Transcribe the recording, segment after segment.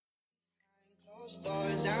Alright,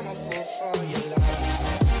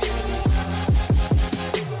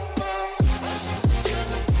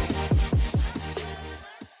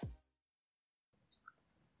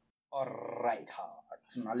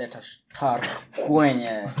 tunaleta star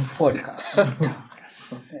kwenye podcast.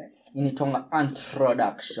 Inaitwa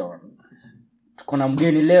introduction. Tuko na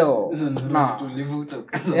mgeni leo na tulivuta.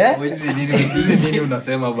 Nini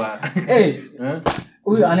unasema bana?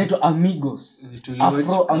 Huyu anaitwa Amigos.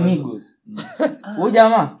 Afro Amigos. Huyu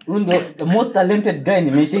jamaa ndio the most talented guy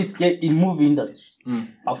nimeshaisikia in movie industry.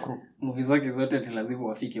 Afro. Movie zake zote lazima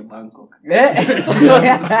wafike Bangkok.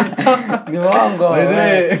 Ni wango.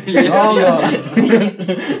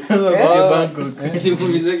 Bangkok.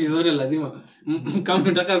 Movie zake zote lazima kama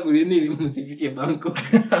unataka kulini msifike Bangkok.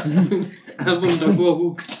 Hapo mtakuwa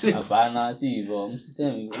hooked. Hapana, si hivyo.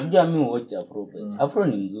 Msiseme. Unajua mimi watch Afro. Afro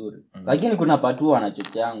ni mzuri. Lakini kuna patu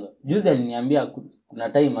wanachochanga. Juzi aliniambia kuna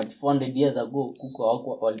time at 400 years ago kuku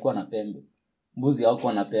walikuwa na pembe. Mbuzi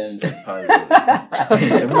wako na pembe.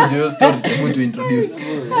 Hebu to introduce.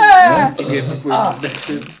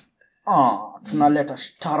 Tunaleta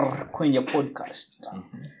star kwenye podcast.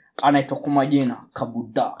 Anaitwa kwa majina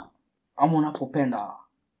Kabuda. Ama unapopenda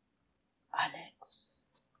Alex.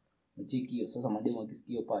 Mchiki hiyo sasa mademo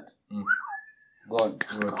akisikia part. God.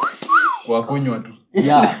 Kwa kunywa tu.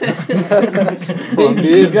 Yeah.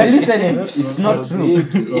 If you are listening, it's not true.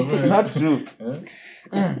 It's not true.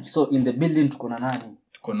 So in the building tuko na nani?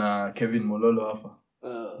 Tuko na Kevin Mololo hapa.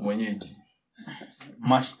 Mwenyeji.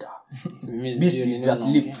 Master. Beast is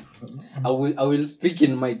asleep. I will speak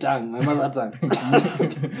in my tongue, my mother tongue.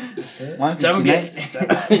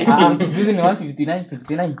 159. Busy ni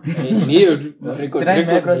 159. Hiyo record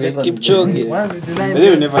Kipchoge.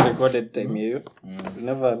 We never recorded time hiyo. We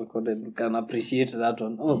never recorded. We can appreciate that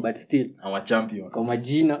one. Oh, but still Our champion. kwa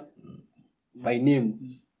majina by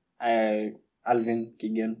names Alvin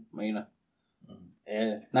Kigen Maina.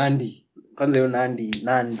 Nandi. Kwanza hiyo Nandi.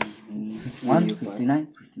 159.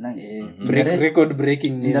 Record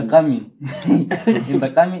breaking In the names. coming.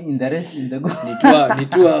 In the rest in the go. Ni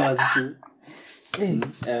 2 hours too.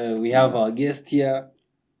 We have our guest here.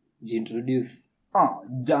 Introduce.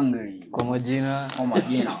 Jangri. Kwa majina Oh my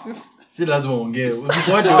god. Si lazima ongee.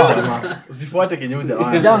 Usifuate kenye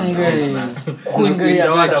jamaa. Jangri. Kuingelia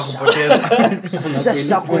Jawada kupoteza.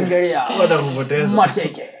 Sasa kuingelia. Jawada kupoteza.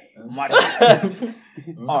 Mateke.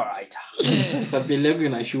 Alright. Sapelego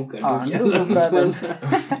inashuka tu.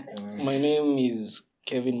 my name is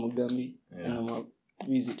Kevin Mugambi and I'm a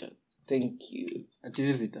visitor. Thank you. At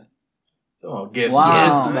visitor. So guest.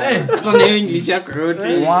 Wow. Tuna English yako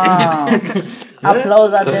yote. Wow.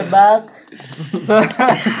 Applause at the back.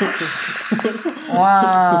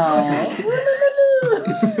 Wow.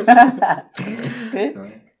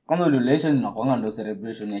 Kama relation inakuanga ndo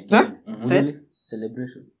celebration ya Kenya.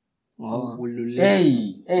 Celebration.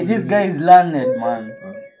 Hey, this guy is learned, man.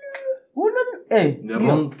 Hey, The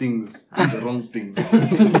wrong things.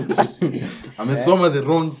 Amesoma the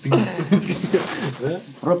wrong things.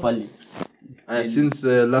 properly. Since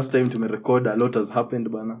last time tumerecord, a lot has happened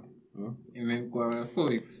bana. Imekuwa 4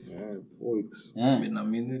 weeks. 4 weeks. Yeah. Been a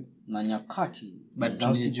minute. Na nyakati. But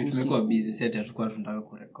tumekuwa busy set hatakuwa tunataka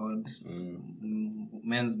kurecord.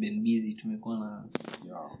 Man's been busy, tumekuwa na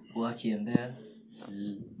work here and there.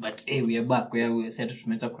 But we are back. We are set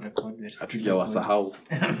tumeanza kurecord. Hatujawasahau.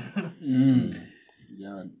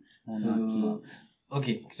 Yeah. So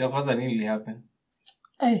okay, kitu kwanza nini happen?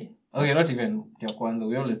 Hey. Okay, not even kitu kwanza.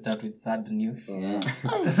 We always start with sad news. Yeah.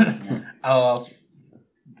 Our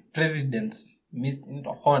president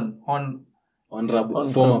Mr. Honorable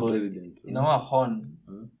former president. Inawa Hon.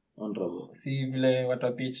 Honorable. Si vile watu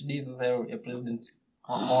wa PhD sasa ya president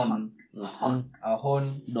Hon.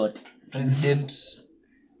 Hon Dot. president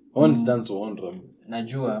Hon stands for honorable.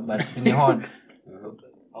 najua but si ni Hon.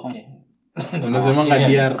 Okay. Unasemanga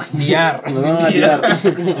DR. Unasemanga DR.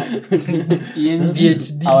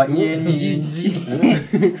 PhD. Our ENG.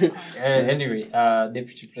 Anyway,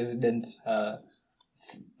 deputy president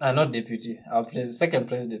not deputy. Our second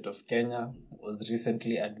president of Kenya was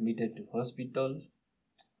recently admitted to hospital.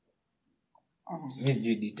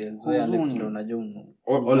 Misjudged details. Where Alex ndo unajua.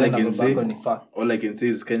 All I can say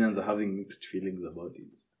is Kenyans are having mixed feelings about it.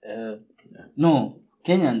 No,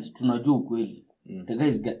 Kenyans tunajua ukweli. The guy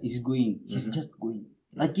is going. He's just going.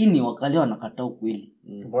 Lakini wakale wanakataa ukweli.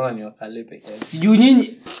 Mbona ni wakale pekee? Sijui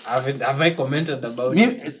nyinyi have I commented about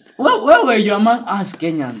it? Wewe you among us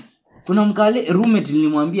Kenyans. Kuna mkale roommate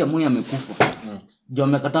nilimwambia moyo amekufa. Jo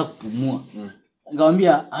amekataa kupumua.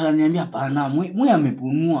 Nikamwambia, ananiambia hapana, mwe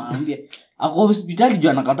amepumua. Anambia ako hospitali juu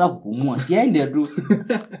anakataa kupumua. Siende tu.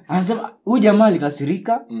 Anasema huyu jamaa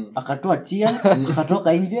alikasirika, akatoa tears,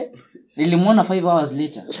 akatoka nje. Nilimuona 5 hours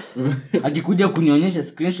later. Akikuja kunionyesha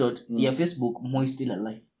screenshot ya Facebook, Moi still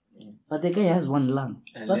alive. But the guy has one lung.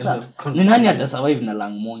 Sasa ni nani atasurvive na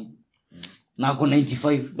lung moja? Na ako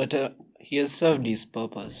 95. But he has served his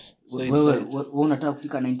purpose. So Wewe unataka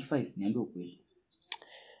kufika 95? Niambie ukweli.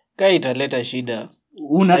 Kai italeta shida.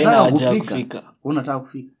 Unataka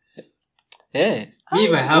kufika. Eh.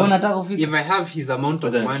 If I have his amount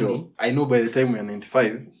of money, I know by the time we are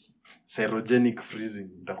 95 cryogenic freezing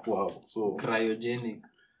itakuwa hapo. So cryogenic.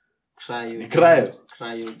 Cryo.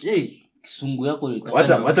 Kisungu yako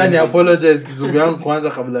Wacha ni apologize kisungu yangu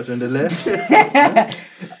kwanza kabla tuendelee.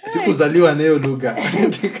 Sikuzaliwa na hiyo lugha.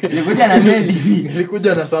 nilikuja na meli.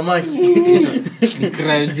 Nilikuja na samaki.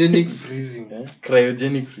 Cryogenic freezing.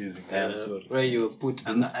 Cryogenic freezing. I am sorry. Where you put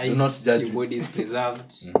an ice, not judge your me. body is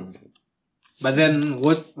preserved. But then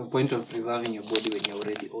what's the point of preserving your body when you're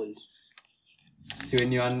already old? So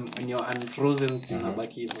when you're unfrozen, so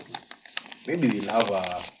unabaki hivyo. Maybe we'll have a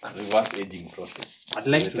reverse aging process. I'd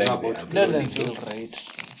like to know about It doesn't feel right.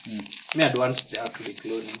 Me, I'd want there to be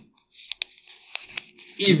cloning.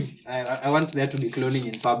 If I want there to be cloning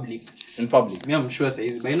in public. In public. Me, I'm sure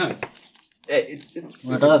says by now it's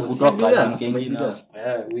unataka kutoka Yeah, kingine.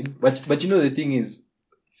 but you know the thing is,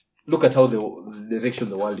 look at how the direction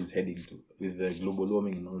the world is heading to with the global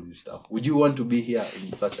warming and all this stuff. Would you want to be here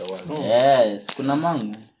in such a world? Yes, kuna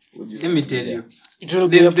mangu. Let me tell you. It will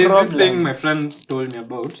be a There's problem. this thing my friend told me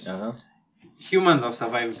about. Humans have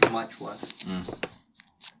survived much worse.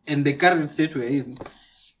 In the current state we're in,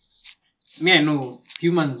 me, I know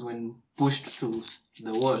humans when pushed to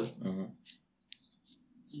the wall,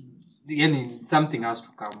 something has to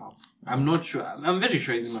come up. I'm not sure. I'm very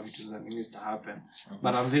sure it needs to happen.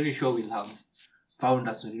 But I'm very sure we'll have found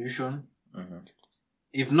a solution.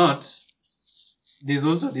 If not, there's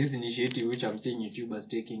also this initiative which I'm seeing YouTubers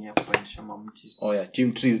taking ya kupandisha mamti. Oh yeah,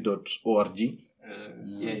 teamtrees.org.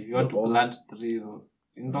 Yeah, if you want to plant trees,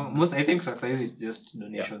 most I think size it's just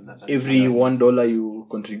donations. That Every $1 you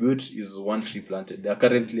contribute is one tree planted. They are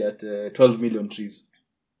currently at 12 million trees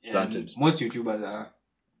planted. Most YouTubers are.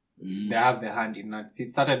 They have their hand in that.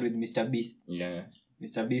 It started with Mr. Beast. Yeah.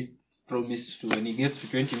 Mr. Beast promised to, when he gets to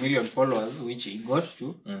 20 million followers, which he got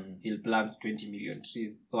to, he'll plant 20 million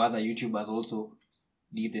trees. So other YouTubers also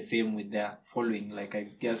did the same with their following. Like I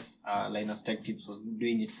guess Linus Tech Tips was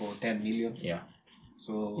doing it for 10 million. Yeah.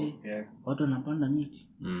 So yeah. Watu wanapanda miti.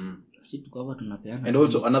 Sisi tuko hapa tunapeana. And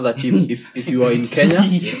also another tip, if you are in Kenya,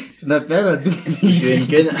 tunapeana tu. if you're in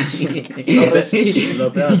Kenya,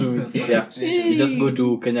 you just go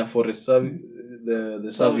to Kenya Forest Service, the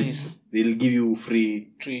service. They'll give you free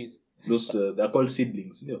trees. Those they're called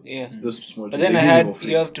seedlings. Yeah. Those small. But then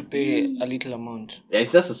you have to pay a little amount. Yeah,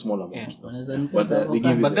 it's just a small amount. Yeah. But they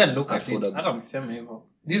give you. But then look at it. Hata mseme hivyo.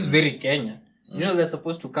 This is very Kenya. You know they're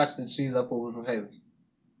supposed to cut the trees up over highway.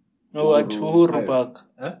 No, at Uhuru Park.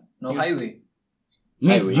 No highway.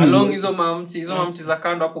 Highway. Along hizo mamti za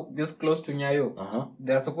kando hapo just close to Nyayo.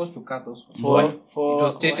 They are supposed to cut those. Why? It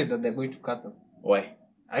was stated that they're going to cut them. Why?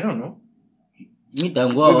 I don't know.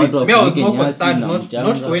 Mitangua watu Me, I was more nyasi concerned na not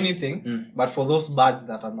mchanga. for anything, but for those birds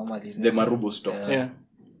that are normally The Marubu stocks. Yeah.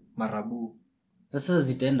 Marabu. Sasa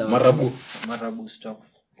zitaenda Marabu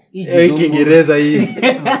stocks. Hii Kiingereza hii.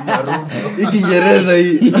 Hii Kiingereza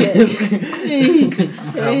hii.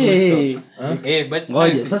 Hey, but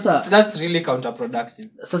Ngoja, sasa that's really counterproductive.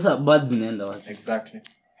 sasa birds zinaenda wapi? Exactly.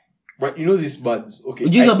 But you know these birds, okay.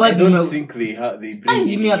 Ujuza I birds don't think they bring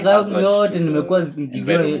Mimi any hata hazard yote to nimekuwa the nikijua.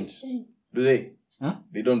 environment. Do they? Huh?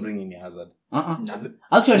 They don't bring any hazard.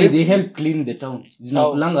 Actually they help clean the town.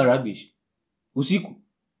 Zinakulanga rubbish. Usiku.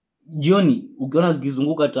 Jioni ukiona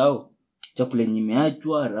zikizunguka tao, chakula yenye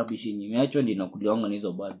imeachwa, rubbish yenye imeachwa ndio inakuliwanga na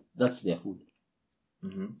hizo birds. That's their food.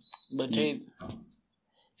 But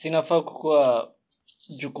sinafaa kukuwa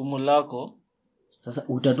jukumu lako. Sasa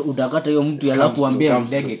utakata hiyo mtu alafu ambie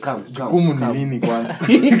ndege come. Jukumu ni nini kwanza?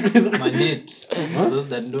 Mandate. For those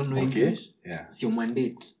that don't know English. Yeah. It's your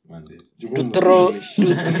mandate. To throw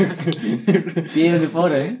Pia ni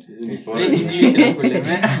foreign. English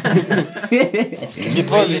inakulemea.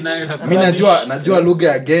 deposit. Mimi najua lugha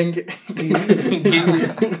ya genge.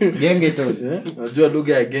 Genge tu. Najua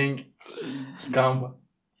lugha ya genge. Kamba.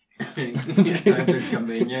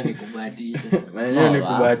 Kamba yenyewe ni kubahatisha. Na yenyewe ni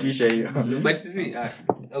kubahatisha hiyo. But see,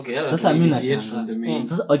 okay, Sasa mimi deviate from the main.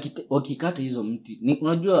 nashangaa. Sasa wakikata hizo mti,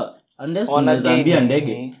 unajua unless Wana unaweza ambia gain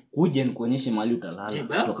ndege nini? kuja nikuonyeshe mahali utalala. Yeah,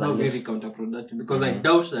 but that's kutoka not left. very counterproductive because I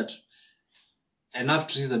doubt that enough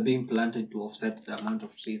trees are being planted to offset the amount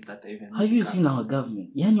of trees that are even have you seen our government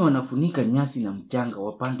yani wanafunika nyasi na mchanga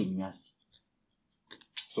wapande nyasi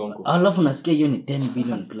Sonko. alafu nasikia hiyo ni 10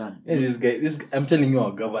 billion plan. Yeah, this guy, I'm telling you,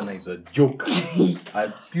 our governor is a joke. A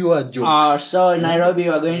pure joke. So Nairobi we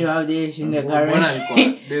are going to have this in the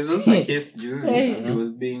current. There's also a case Juicy.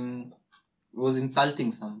 He was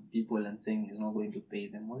insulting some people and saying he's not going to pay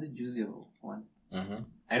them. Was it Juicy or one?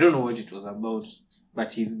 I don't know what it was about,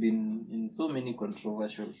 but he's been in so many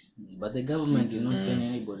controversial. But the government is not paying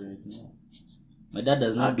anybody right now. My dad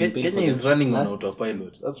does not pay. Kenya is running on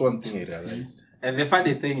autopilot. That's one thing I realized. And the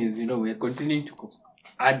funny thing is, we're continuing to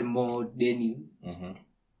add more Denny's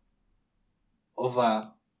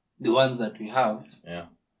over the ones that we have. Yeah.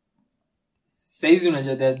 Says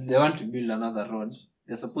they want to build another road.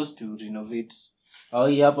 They're supposed to renovate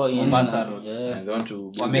Mombasa Road. Yeah. And they want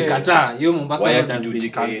to Wamekataa. Hiyo Mombasa Road has been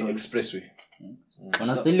GK cancelled. Expressway.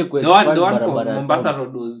 Wanastahili The one for Mombasa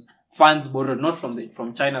Road was funds borrowed not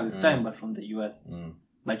from China this time, but from the US.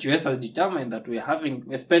 But US has determined that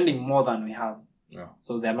we're spending more than we have. Yeah.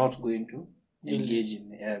 So they're not going to engage in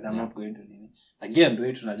they're not going to again do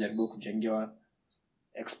it tunajaribu kujengewa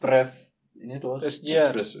express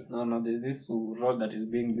Expressway. No, there's this road that is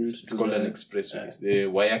being built. It's called an expressway. The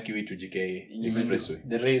Waiyaki to GK Expressway.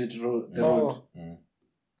 The raised road. Road.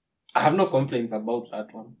 I have no complaints about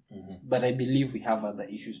that one, but I believe we have other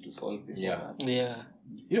issues to solve before that.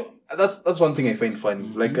 Yeah. That's one thing I find funny.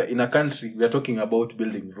 Like in a country, we are talking about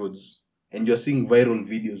building roads, and you're seeing viral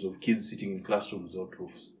videos of kids sitting in classrooms without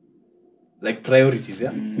roofs. Like priorities,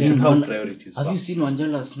 yeah? We should have priorities. Have you seen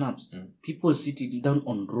Wanjala snaps? People sitting down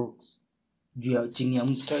on rocks. To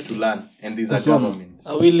learn, and these are governments.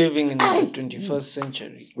 Are we living in the 21st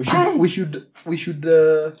century? We should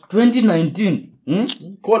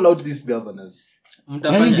 2019 call out these governors.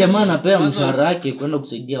 yani jamaa anapea mshahara wake kwenda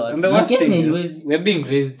kusaidia And the watu. worst thing Kenya is we're being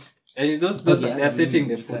raised, and those Okay, they are setting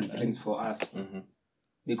the you footprints for us,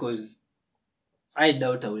 because I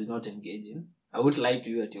doubt I will not engage in. I would lie to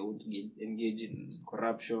you that I won't engage in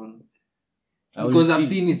corruption, because I've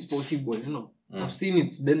seen it's possible. I've seen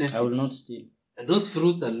its benefits. I will not steal. And those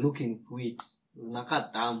fruits are looking sweet.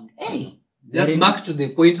 Zinakaa tamu. Just back to the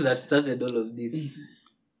point that started all of this.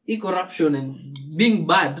 E-corruption and being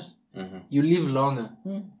bad, you live longer.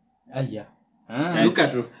 Yeah. Look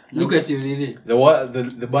at you really.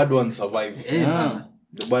 The bad ones survive. Yeah.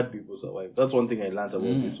 The bad people survive. That's one thing I learned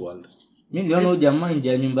about this world. Mimi niliona jamaa nje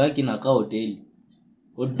ya nyumba yake inakaa hoteli.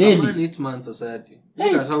 Man eat man society.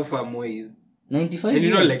 Look at how far Moi is. 95 And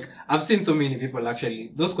years. like I've seen so many people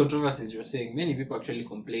actually, those controversies you're saying, many people actually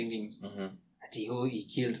complaining that he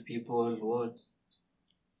killed people, what?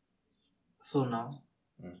 So now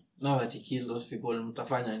that he killed those people,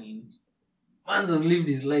 mtafanya nini? Man has lived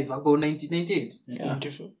his life. I go 98. Yeah.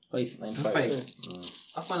 95.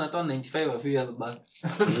 After I turned 95 a few years back.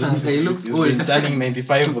 He looks He's old. been turning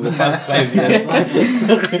 95 for the past 5 years.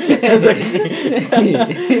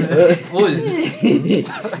 Old.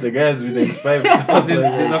 The guy has been 95. Because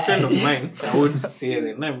there's a friend of mine, I won't say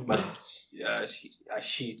the name, but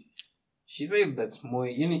she said that Moi,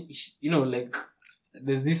 like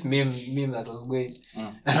there's this meme that was going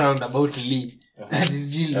around about Lee.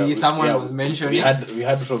 This Lee, someone was mentioning. We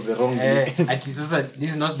had from the wrong Lee. This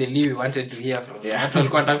is not the Lee we wanted to hear from. Actually,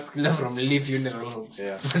 contact skill from Lee funeral home.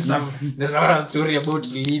 Yeah. There's a story about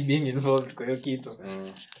Lee being involved kwa hiyo kitu.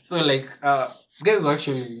 So like guys were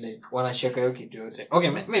actually like wanashaka hiyo kitu yote. Okay,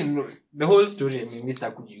 the whole story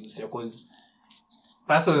Mr. kujiusia because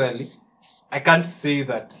personally I can't say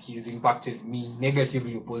that he's impacted me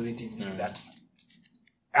negatively or positively that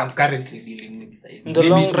I'm currently dealing with size. In the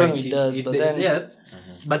long run it does, but then yes,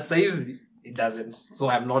 but size it doesn't. So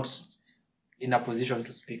I'm not in a position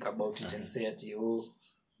to speak about it and say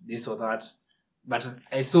this or that. But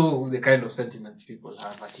I saw the kind of sentiments people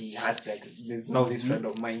have. That he had like there's now this friend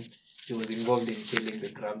of mine. He was involved in killing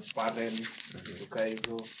the grandparents.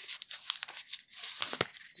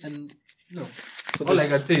 And no, all I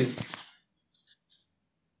can say is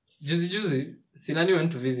Juicy. Sinani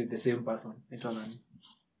went to visit the same person.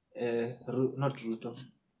 Not Ruto.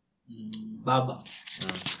 Baba.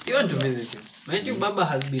 He went to visit him. Mind you, Baba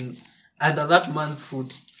has been under that man's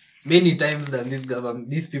foot many times than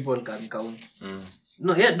these people can count.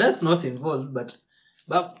 No, yeah, that's not involved, but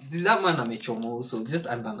that man amechoma also, just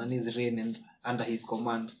under Nani's reign and under his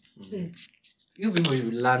command. You people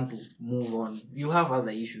should learn to move on. You have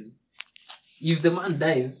other issues. If the man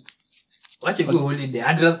dies, watch a good holiday.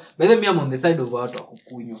 By the way, I'm on the side of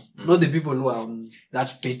Kukunyo. Not the people who are on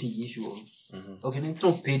that petty issue. Okay, it's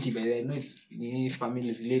not petty, but I know it's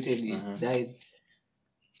family related. He died.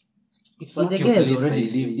 It's But not the your guy has place already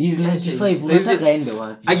saizi. lived. He's 95. Saizi- Unataka aende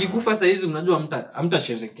wapi? akikufa saizi mnajua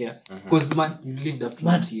amtasherekea because man he's lived up to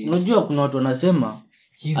But 98. unajua kuna watu wanasema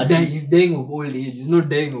He's dying of old age. He's not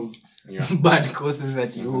dying of Yeah. bad causes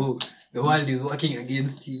that the world is working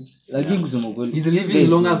against him. lakini kusema kweli He's living guys,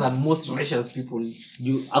 longer than most righteous people.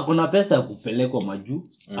 juu akona pesa ya kupelekwa majuu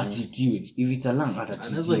achitiwe hivi talang Anaweza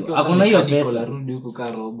atachitiwa ikiwa akona hiyo mechanical pesa arudi huko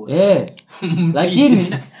ka robot. lakini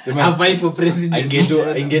Apply for president.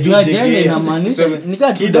 juu ajende inamaanisha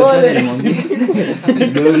nikaa tu daktari alimwambia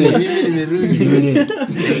Mimi nimerudi.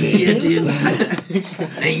 Naingia tena.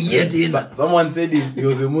 Naingia tena. Someone said he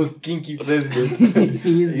was the most kinky president.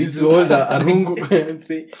 He used to hold a rungu and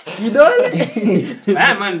say, Kidole!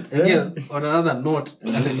 Man, again, on another note,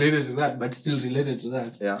 unrelated to that, but still related to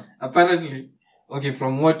that. Yeah. Apparently, okay,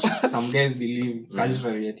 from what some guys believe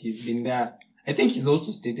culturally, that he's been there. I think he's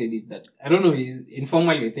also stated it that, I don't know, he's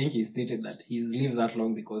informally, I think he stated that he's lived that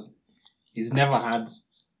long because he's never had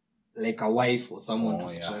like a wife or someone to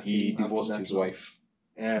stress He him after divorced that his long. wife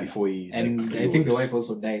Yeah. before he. And like, I think the pre-ordered. wife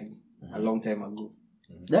also died a long time ago.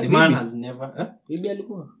 That The man baby- has never, baby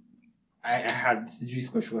alikuwa I had, sijui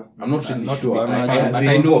siko sure. I'm not really Not to sure. be I- clarified, but They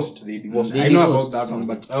I know. divorced. They divorced. They I know divorced. about that one,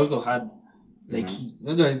 but I also had like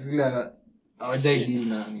unajua zile hawajai deal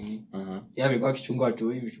na nini. Yeah, amekuwa akichunga watu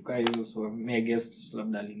hivi vitu kaa hizo, so may guess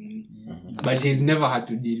labda alinini. But he's never had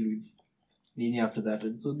to deal with nini after that.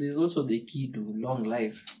 And so there's also the key to long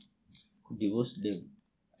life. divorce them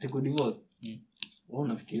Take divorce. Wewe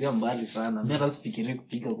unafikiria mbali sana. Mimi hata sifikirii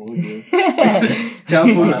kufika kwa huyo.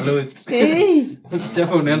 Chapo na lost.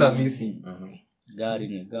 Chapo unaenda missing. gari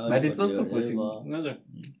ni gari But it's kwa also dereva. possible.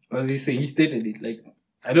 Because he stated it like,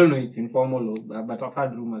 I don't know, it's informal, but I've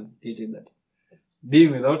heard rumors he stated that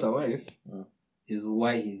being without a wife is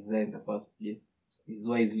why he's there in the first place. Is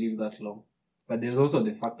why he's lived that long. But there's also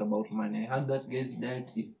the fact about money. I heard that guy's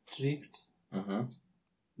diet is strict,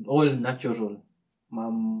 all natural.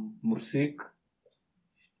 Mursik.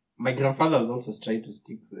 My grandfather was also trying to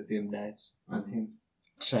stick to the same diet as him.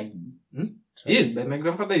 Try. Yes, but my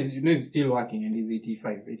grandfather is, he's still working and he's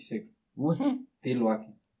 85, 86. What? Still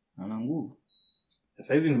working. ana nguvu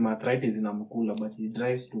Saizi ni arthritis inamkula, but he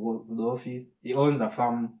drives to the office. He owns a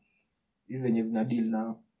farm. Hizi zenye zina deal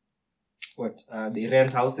na what they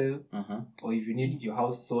rent houses, or if you need your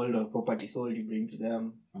house sold or property sold, you bring to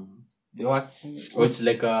them. They work. Oh, it's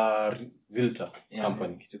like a realtor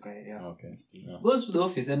company. kitu kaya, yeah. Okay. Yeah. Goes to the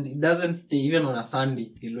office and he doesn't stay even on a Sunday.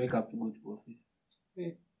 He'll wake up to go to the office.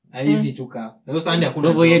 Easy to car. No Sunday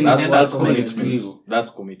hakuna. Kwa hivyo job. yeye Anaenda That's somewhere else. commitment.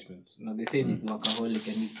 That's commitment. No, they say he's workaholic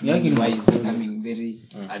and it's Yeah, why he's becoming very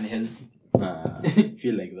unhealthy. I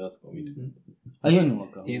feel like that's commitment. hiyo ni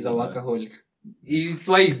waka He's a workaholic. It's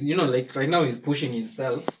why he's, like right now he's pushing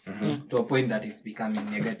himself to a point that it's becoming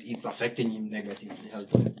negative. It's affecting him negatively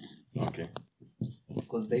health. Okay.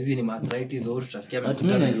 Because saizi ni arthritis or tutasikia But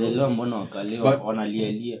mimi naelewa mbona wakalewa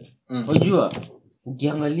wanalialia unajua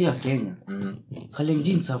ukiangalia Kenya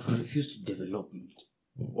Kalenjins have refused development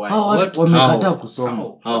Why? hao What? wamekataa kusoma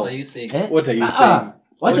What are you saying? What are you saying?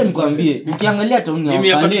 wacha nikwambie ukiangalia tauni ya Mimi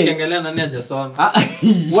hapa Wakale tukiangalia nani hajasoma.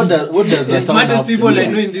 What does The the town smartest have to people do? I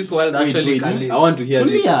know in this world actually Wait, can I want to hear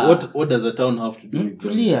this. Tulia. What does the town have to do with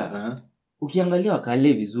tulia ukiangalia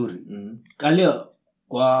Wakale vizuri Kale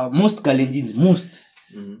kwa most Kalenjins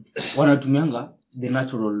wanatumianga the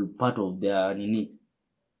natural part of their nini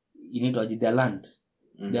inaitwa their land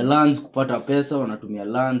their lands kupata pesa wanatumia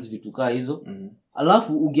lands vitu kaa hizo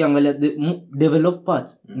alafu ukiangalia the developed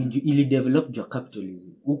parts ili develop your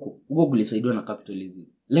capitalism huko kulisaidiwa na capitalism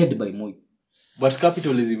led by Moi. But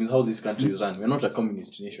capitalism is how this country is run. We're not a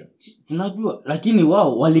communist nation. Tunajua lakini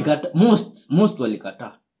wao walikata most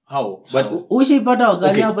walikata How? But ushaipata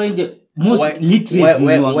Wakale Okay. hapa nje most why, literate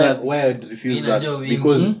why, ni why, wangapi? why I'd refuse Mimi that? najua wengi.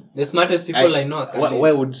 Because The smartest people I know are why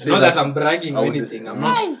Khalid. would say Not that that- I'm bragging I or would- anything. I'm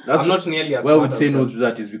That's- not nearly as why I would smart say as no them. to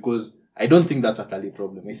that is because I don't think that's a Kali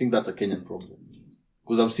problem. I think that's a Kenyan problem.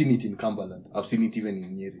 Because I've seen it in Cumberland. I've seen it even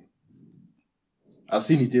in Nyeri. I've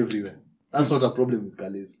seen it everywhere. That's not a problem with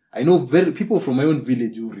Kalis. I know people from my own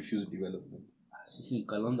village who refuse development. Sisi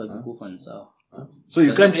Kalonzo kikufa ni sawa. So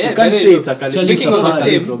you can't Yeah, you can't very say low. it's a Kali Speaking it's a of the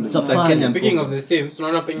Kali same, problem. It's it's a a Kenyan Speaking problem. of the same,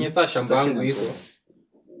 tunaona penye saa shamba yangu iko.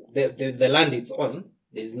 The land it's on,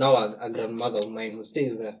 there's now a grandmother of mine who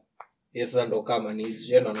stays there. Yes, ndo kama ni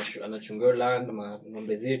jana anachunga land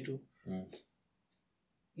ng'ombe zetu.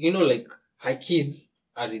 Like her kids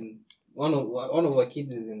are in one of her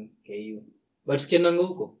kids is in KU. But ukiendanga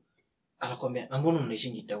huko anakwambia mbona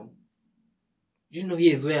unaishingi town? Here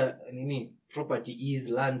is where property is,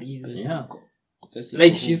 land is. Yeah.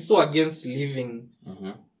 Like she's so against living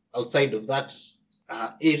outside of that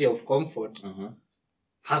area of comfort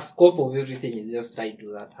her scope of everything is just tied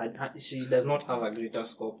to that. She does not have a greater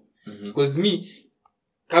scope. Because me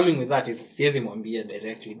coming with that is siezi mwambia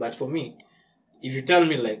directly, but for me, if you tell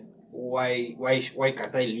me like why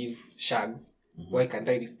can't I leave shags, why can't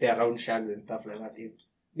I stay around shags and stuff like that, is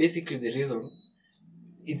basically the reason.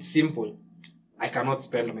 It's simple. I cannot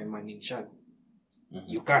spend my money in shags.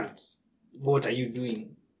 You can't. What are you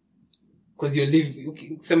doing? Because you live,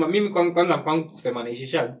 kusema mimi kwanza mpango kusema naishi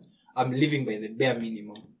shags, I'm living by the bare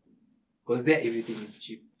minimum. Because there everything is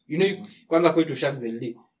cheap. You know, kwanza kwetu shags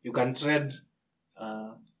LD, you can trade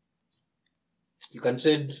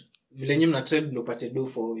vile nyinyi mna trade lopate do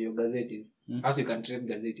for your gazettes. As you can trade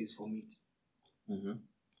gazettes for meat.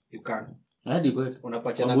 You can. Hadi kwetu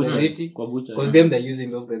Unapata na gazeti kwa butcher. Because them they're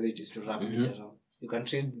using those gazettes to run meat around. You can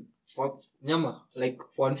trade for nyama like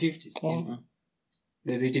for 150.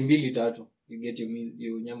 Gazeti 2-3 you get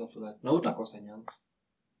your nyama for that. Na utakosa nyama.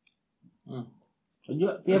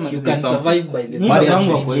 Unajua pia you can survive by the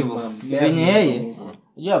babangu kwa hivyo. Venye yeye,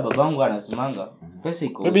 unajua babangu anasemanga pesa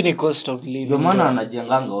iko. Maybe the cost of living. Ndio maana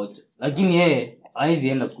anajenganga Ocha. Lakini yeye haizi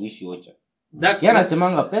enda kuishi Ocha. Yeye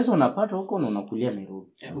anasemanga pesa unapata huko na unakulia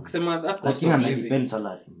Nairobi. Ukisema that cost of living.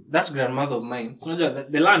 Salary. That grandmother of mine, so unajua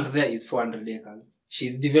the land there is 400 acres.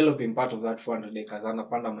 She's developing part of that 400 acres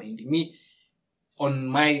anapanda mahindi. Me on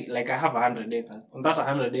my, like I have 100 acres. On that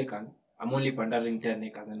 100 acres, I'm only pandering 10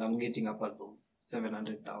 acres and I'm getting upwards of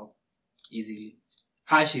 700,000 easily.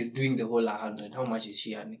 How she's doing the whole 100, how much is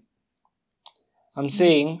she earning? I'm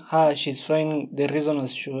saying she's fine. The reason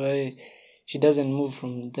as to why she doesn't move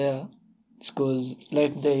from there, it's because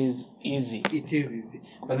life there is easy. It is easy.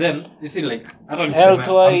 But then, you see, like, I don't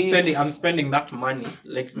Health-wise, I'm spending that money.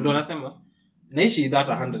 Like, don't nasema, naishi that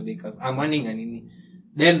 100 acres. I'm earning anini.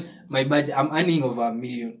 Then, my budget, I'm earning over $1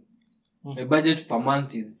 million. My budget per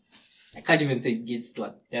month is, I can't even say it gets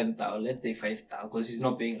to 10,000, let's say 5,000, because she's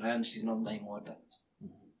not paying rent, she's not buying water.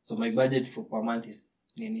 So my budget for per month is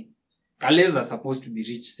nini. Kales are supposed to be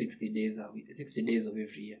reached 60 days of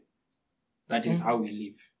every year. That is how we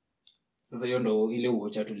live. Sasa hiyo ndo ile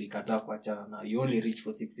uocha tulikataa kuachana na. You only reach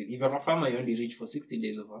for 60. If you're a farmer, you only reach for 60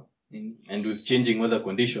 days of nini. And with changing weather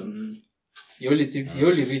conditions, you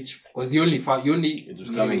only reach because you only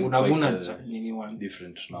unavuna nini once.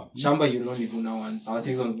 Different now. Shamba you'll only vuna once. Our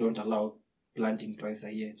seasons don't allow planting twice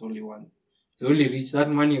a year. It's only once. So you only reach that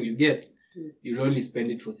money you get. You'll only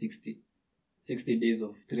spend it for 60 days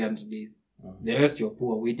of 300 days. The rest you're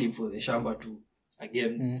poor waiting for the shamba to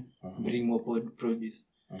again bring more produce.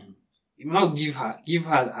 Now give her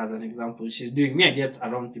as an example. She's doing me. I get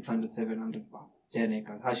around 600-700 per 10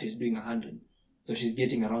 acres. Her she's doing 100, so she's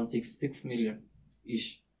getting around 6 million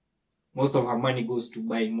ish. Most of her money goes to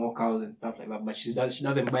buying more cows and stuff like that. But she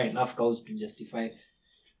doesn't buy enough cows to justify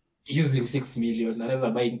using 6 million.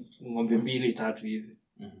 Anaweza buy ng'ombe 2-3 hivi.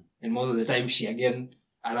 And most of the time she again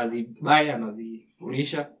anazibuy,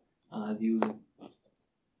 anazifurisha, anaziuza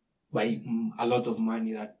by a lot of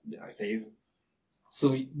money that I say.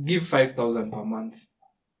 So give 5,000 per month.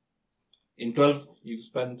 In 12, you've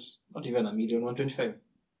spent not even $1 million, 125.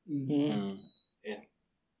 Yeah.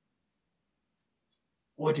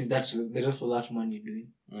 What is that? The rest of that money doing?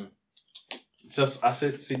 It's just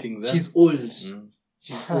assets sitting there. She's old.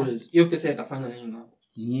 She's old. Hiyo pesa atafanya nini na?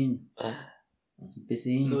 Nini? Pesa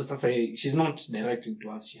hii. No, sasa she's not directly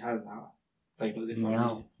to us. She has her side of the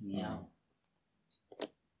family. Yeah.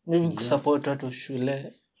 Maybe support watu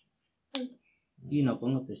shule. Hii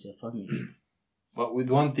inakuanga pesa ya family. But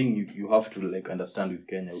with one thing you have to like understand with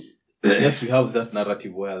Kenya. Yes, we have that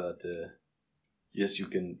narrative where that yes, you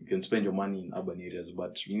can spend your money in urban areas,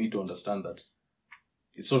 but you need to understand that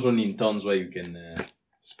it's not only in towns where you can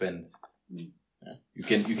spend. Yeah.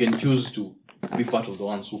 You can choose to be part of the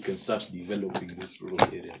ones who can start developing these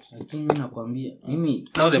rural areas. Lakini mimi nakwambia mimi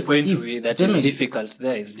Now the point that is difficult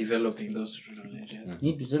there is developing those rural areas.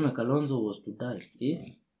 Ni tuseme Kalonzo was to die.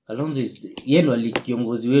 Kalonzo is yeye ndo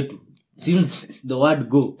alikiongozi wetu since the word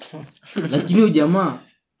go. Lakini huyo jamaa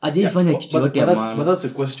hajaifanya kitu yote ya maana. But that's a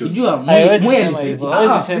question. Unajua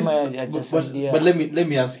But let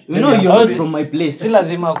me ask you. You know you are from my place. Si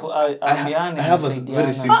lazima ambiane. I have a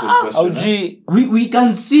very simple question. We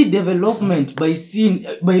can see development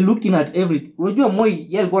by looking at everything. Unajua Moi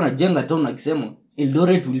yeye alikuwa anajenga town akisema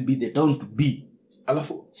Eldoret will be the town to be.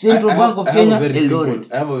 Central Bank of Kenya,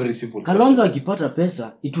 Eldoret. I have a very simple Kalonzo akipata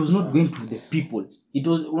pesa, it was not going to the people. It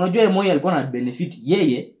was, unajua Moi alikuwa na benefit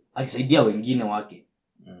yeye akisaidia wengine wake.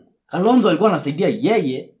 Kalonzo alikuwa anasaidia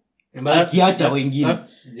yeye akiacha wengine.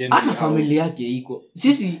 Hata familia yake iko.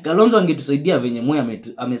 Sisi Kalonzo angetusaidia venye Moi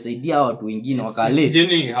amesaidia watu wengine wakale.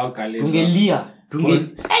 Genuinely how Kale. Tungelia.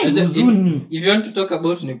 If you want to talk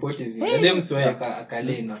about nepotism, them swear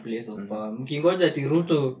akale in a place of power. Mkingoja ati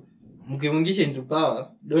Ruto mkimungisha into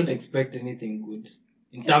power, don't expect anything good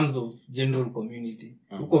in terms of general community.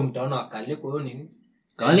 Huko mtaona akale kwa hiyo nini?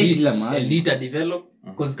 Kale kila mahali. Leader develop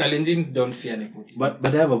because Kalenjins don't fear nepotism.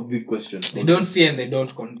 But I have a big question. They don't fear and they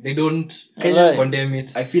don't condemn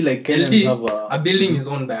it. I feel like Kenyans have a building is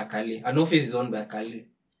owned by Akale. An office is owned by Akale.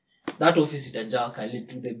 That office itajaa Akale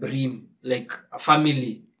to the brim, like a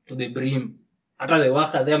family to the brim. Hata the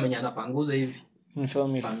worker there mwenye anapanguza hivi.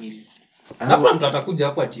 Family. Hapa mtu atakuja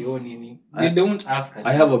hapo ati nini. They don't ask.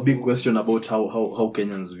 I have a big question about how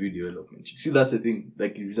Kenyans view development. See, that's the thing.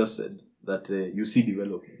 Like you just said that you see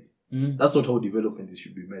development. That's not how development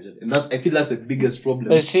should be measured, and I feel that's the biggest problem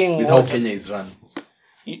with how Kenya is run.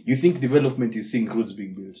 You think development is seeing roads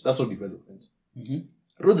being built? That's not development.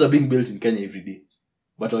 Roads are being built in Kenya every day,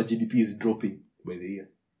 but our GDP is dropping by the year.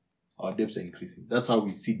 Our debts are increasing. That's how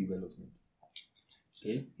we see development.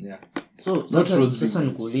 Okay. Yeah. So sasa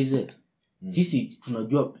nikuulize, sisi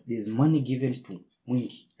tunajua there's money given to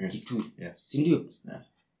Mwingi Kitui. Yes. Si ndio?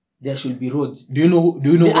 Yes. There should be roads. Do you know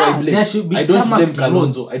who I blame? There should be I don't blame roads.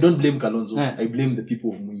 Kalonzo. I don't blame Kalonzo. I blame the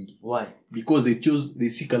people of Mwingi. Why? Because they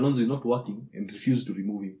see Kalonzo is not working and refuse to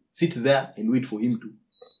remove him. Sit there and wait for him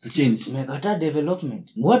to change. Mekata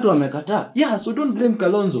development. Watu wamekataa. Yeah, so don't blame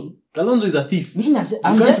Kalonzo. Kalonzo is a thief. Mimi You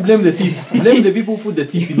can't blame the thief. Blame the people who put the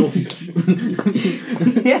thief in office.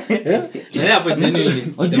 Yeah, but genuinely,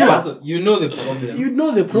 it's the person, you know the problem. You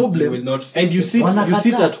know the problem. You will not fix and you it.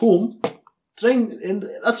 sit at home trying, and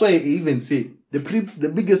that's why I even say the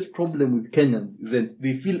biggest problem with Kenyans is that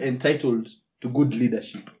they feel entitled to good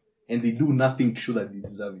leadership and they do nothing to show that they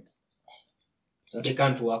deserve it. They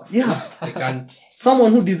can't work. Yeah. They can't.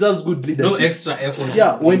 Someone who deserves good leadership. No extra effort.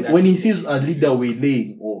 Yeah, when he sees a leader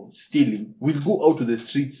waylaying or stealing, will go out to the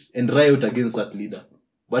streets and riot against that leader.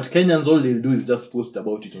 But Kenyans, all they'll do is just post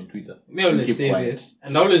about it on Twitter. Me always say this,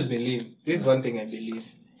 and I always believe, this is one thing I believe.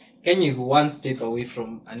 Kenya is one step away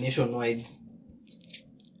from a nationwide,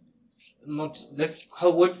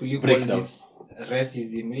 what will you call this?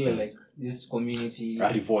 Racism, really, like this community.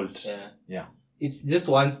 A revolt. Yeah. It's just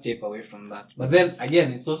one step away from that. But then,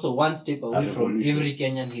 again, it's also one step away from every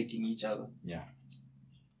Kenyan hating each other. Yeah.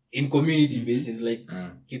 In community basis, like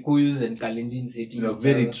Kikuyus and Kalenjins hating each other.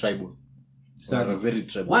 Very tribal. Very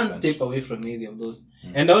tribal. One step away from any of those.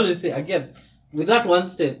 And I always say, again, with that one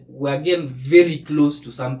step, we're again very close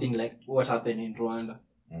to something like what happened in Rwanda.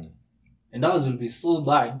 And ours will be so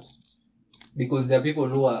bad because there are people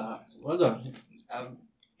who are,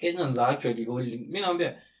 Kenyans are actually holding. Mi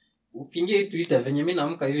naambia, ukiingia Twitter, venye mi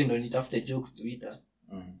naamka hivi ndo nitafute jokes Twitter.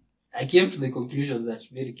 I came to the conclusion that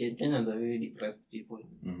Kenyans are very depressed people.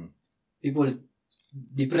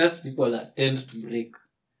 Depressed people tend to break.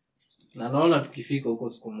 Na naona tukifika huko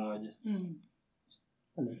siku moja.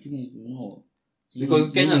 Lakini no.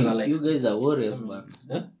 Because Kenyans are like, you guys are warriors, man.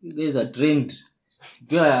 Huh? You guys are trained.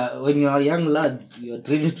 When you are young lads, you are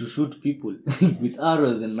trained to shoot people with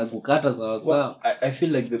arrows and nakukata sawa. I feel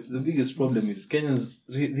like the biggest problem is Kenyans,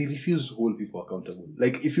 they refuse to hold people accountable.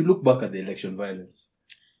 Like, if you look back at the election violence,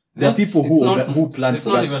 there are people who plan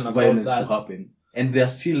for that violence to happen. And they are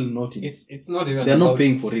still not in it. It's not even they're not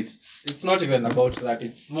paying for it. It's not even about that.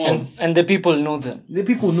 It's more... And the people know them. The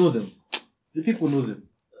people know them. The people know them.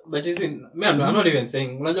 But you see, I'm not even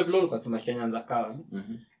saying, unajua vile ukasema Kenyans are cowards.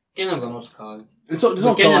 Kenyans are not cowards. It's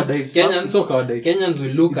not cowardice. It's not cowardice. Kenyans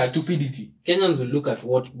will look at stupidity. Kenyans will look at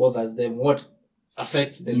what bothers them, what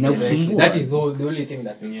affects them directly. That is the only thing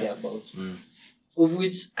that we care about. Of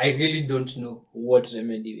which I really don't know what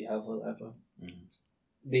remedy we have for that one.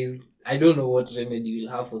 I don't know what remedy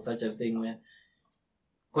we'll have for such a thing where,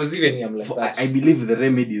 because even I'm like that. I believe the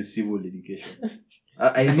remedy is civil education.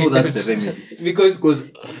 I know that's the remedy. because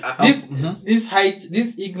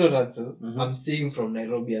this ignorances I'm seeing from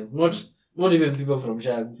Nairobians, not even people from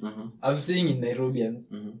Shags. I'm seeing in Nairobians.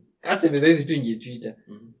 Katseme saizi tu ingie Twitter.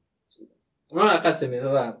 Unaona Katseme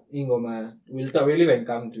sasa ingoma will even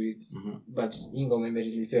come to it. But ingoma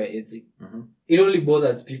imereleasiwa ethic. It only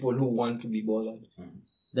bothers people who want to be bothered.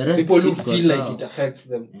 People who feel like it affects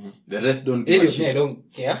them. The rest don't give a shit. I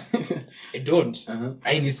don't care. I don't.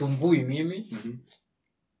 Ainisumbui mimi.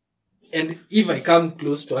 And if I come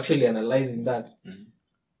close to actually analyzing that,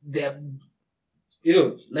 there,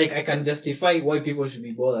 like I can justify why people should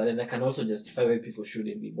be bothered, and I can also justify why people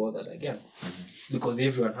shouldn't be bothered again. Because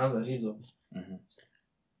everyone has a reason.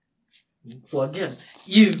 So again,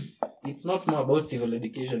 if it's not more about civil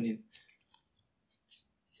education, it's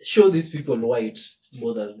show these people why it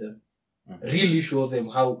bothers them. Really show them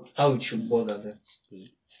how it should bother them.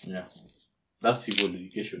 Yeah. That's civil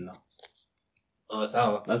education now. Oh,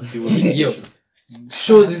 sawa. That's civil Yo, litigation.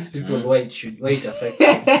 show these people why it affects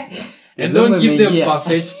them. And don't give them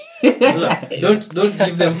far-fetched don't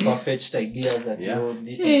give them far-fetched ideas that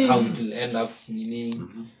this is how it will end up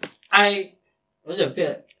meaning. I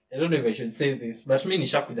don't know if I should say this, but me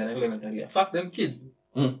nishakuja na ile mentality. Fuck them kids.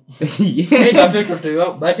 It affect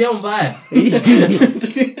watu, but yao mbaya.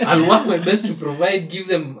 I'll work my best to provide, give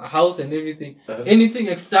them a house and everything. Anything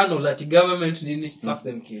external like government nini, fuck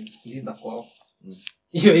them kids. Please kwao.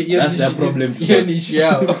 That's their problem to sort.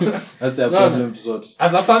 That's their problem to sort.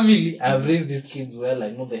 As a family, I've raised these kids well.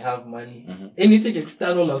 I know they have money. Anything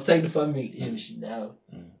external outside the family, hiyo ni shida yao.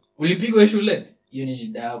 Ulipigwa shule, hiyo ni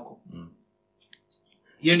shida yako.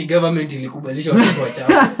 Hiyo ni government ilikubalisha watoto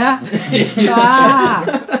wachafu.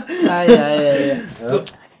 So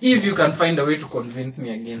if you can find a way to convince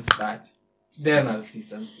me against that, then I'll see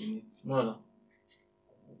something in it. No.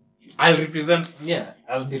 I'll be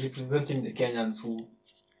representing the Kenyans who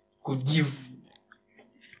could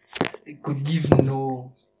give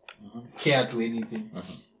no care to anything.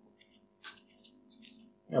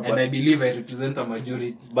 Yeah, and I believe I represent a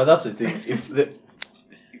majority. But that's the thing. If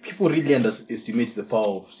people really underestimate the power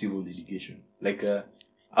of civil litigation. Like,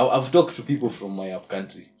 I've talked to people from my up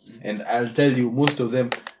country, and I'll tell you, most of them,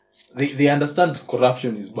 they understand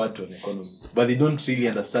corruption is bad to an economy, but they don't really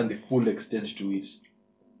understand the full extent to it.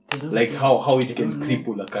 Like how it can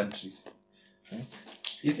cripple a country.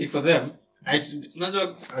 You see, for them,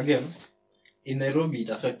 again, in Nairobi, it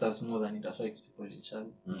affects us more than it affects people in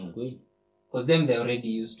Chance. Because them, they're already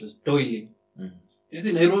used to toiling. Sisi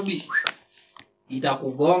in Nairobi,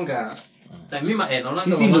 itakugonga.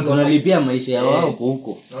 Sisi ndo tunalipia maisha ya wao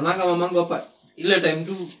huko. Naonanga mamangu hapa, ile time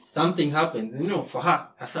tu something happens, for her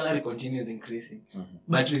salary continues increasing.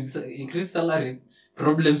 But with increased salaries,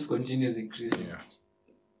 problems continues increasing.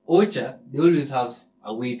 Ocha, they always have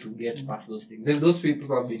a way to get past those things. Then those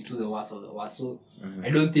people have been to the worst of the worst. So I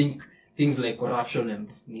don't think things like corruption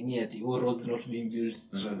and roads not being built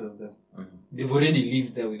stresses them. They've already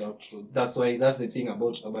lived there without roads. That's the thing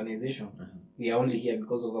about urbanization. We are only here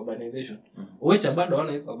because of urbanization. Ocha bado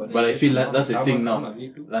ona is urbanization. But I feel like that's the thing now.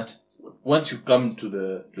 That once you come to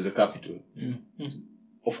the capital,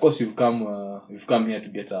 of course you've come here to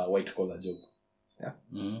get a white collar job.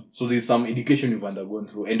 Yeah. So there's some education you've undergone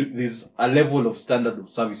through, and there's a level of standard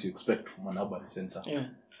of service you expect from an urban center. Yeah.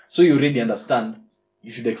 So you already understand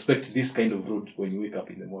you should expect this kind of road when you wake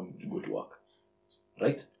up in the morning to go to work,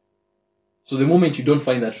 right? So the moment you don't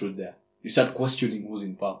find that road there, you start questioning who's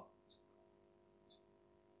in power,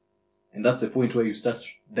 and that's the point where you start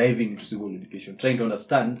diving into civil education, trying to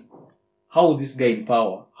understand how this guy in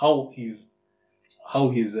power, how his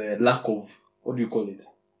lack of, what do you call it?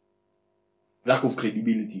 Lack of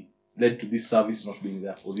credibility led to this service not being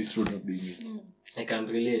there or this road not being made. I can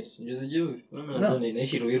relate. Juzi.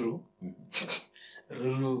 Naishi Ruiru.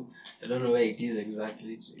 Ruiru, I don't know where it is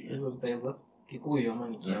exactly. It's on Senza. Kikuyu ama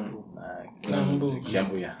ni Kiambu.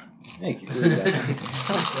 Kiambu, yeah. Kikuyu.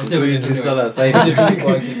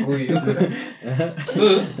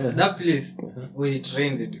 So that place, when it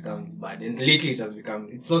rains, it becomes bad. And lately it has become.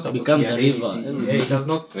 It's not supposed to be a rainy season.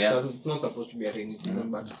 Yeah, it's not supposed to be a rainy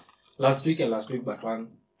season, but last week but one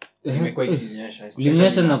imekuwa ikinyesha.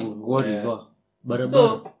 Kulinyesha na kukua river. Barabara.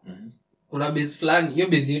 So kuna base fulani, hiyo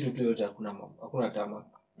base yetu tu yote hakuna tarmac.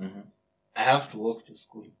 I have to walk to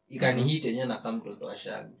school. Ikanihit yenyewe na kama mtoto wa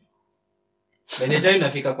shags. By the time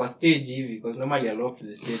nafika kwa stage hivi, because normally I walk to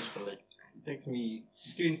the stage for like, it takes me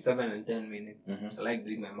between 7 and 10 minutes. I like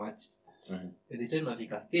doing my maths. By the time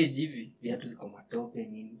nafika stage hivi, viatu ziko matope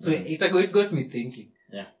nini. So it got me thinking.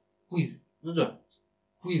 Yeah. Who is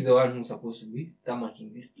the one who's supposed to be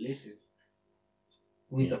tarmacking these places?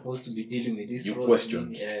 Who is supposed to be dealing with this road?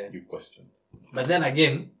 You question. But then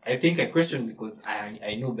again, I think I question because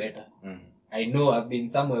I know better. I know I've been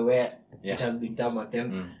somewhere where it has been tarmacked.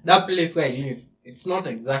 And that place where I live, it's not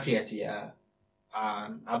exactly at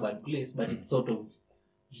an urban place, but it's sort of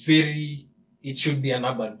it should be an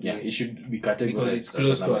urban place. Yeah, it should be categorized because it's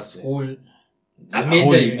close to a school, a A major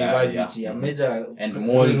whole, university, a major and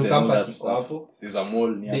malls and all that campus stuff. iko hapo. There's a mall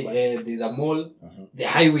nearby. There's a mall. The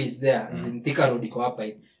highway is there. It's in Thika Road iko hapa.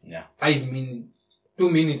 It's 2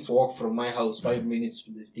 minutes walk from my house, 5 minutes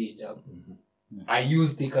to the stage. I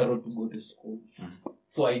use Thika Road to go to school.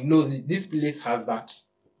 So I know that this place has that.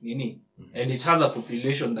 And it has a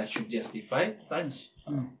population that should justify such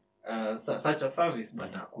a service,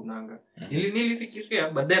 but hakunanga.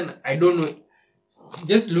 Nilifikiria, but then I don't know.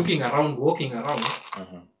 Just walking around,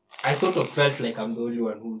 I sort of felt like I'm the only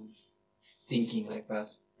one who's thinking like that.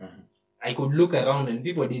 I could look around and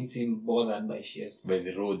people didn't seem bothered by shit. By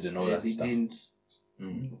the roads and all that they stuff. didn't.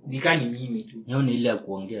 nikani mimi tu yao ni ile ya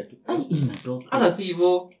kuongea tu imetoka hata si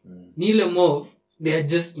hivyo ni ile move they are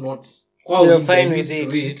just not They're quite fine used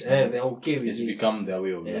with to it. it they're okay with It's it become their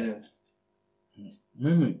way of life. yeah.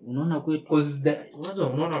 mimi unaona kwetu Cause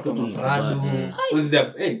unaona watu wa Kitu ni maprado mbaya.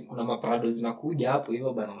 cause kuna maprado zinakuja hapo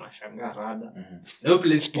hivyo bana unashangaa rada na hiyo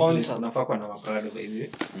place Sponsor. unafaa kuwa na maprado by the way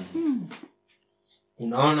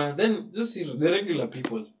unaona then just see the regular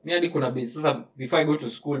people ni hadi kuna base sasa before I go to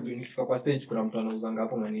school nikifika kwa stage kuna mtu anauzanga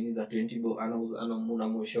hapo manini za 20 bob anamuna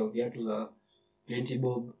mosho viatu za 20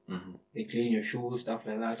 bob they clean your shoes stuff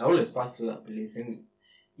like that I always pass through that place and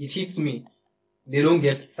it hits me they don't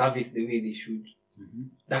get service the way they should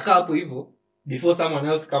daka hapo hivyo before someone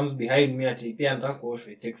else comes behind me ati pia nataka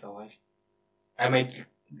kuoshwa it takes a while I might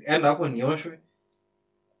end hapo nioshwe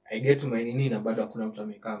I get to my nini na bado hakuna mtu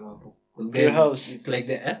amekaa hapo because Your guys house. it's like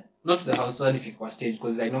the not the house only if kwa stage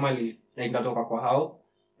because I normally like natoka kwa how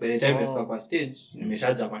by the time nafika kwa stage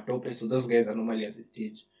nimeshaja matope so those guys are normally at the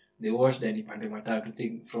stage they wash then ipande matatu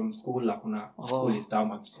thing from school hakuna school is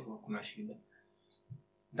tarmac so hakuna shida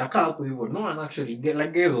daka hapo hivyo no one actually get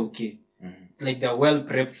like guys okay it's like they're well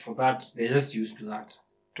prepped for that they're just used to that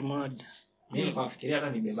to mad. mimi nilikuwa nafikiria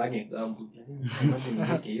hata nibebanye gambu lakini imagine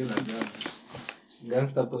nibeke hiyo na gambu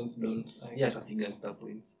gangster points don't hata si gangster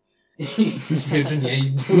points yetu ni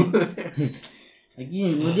aibu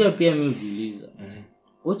lakini unajua pia mimi ujiuliza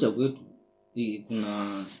ocha kwetu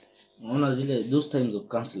kuna unaona zile those times of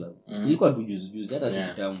counselors zilikuwa tu juzi hata si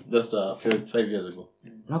kitambo Just 5 years ago.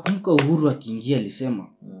 nakumbuka Uhuru akiingia alisema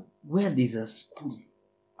where there is a school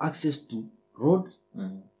access to road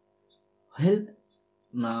health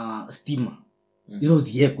na stima hizo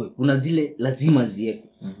ziekwe kuna zile lazima ziekwe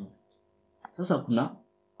sasa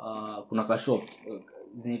kuna ka shop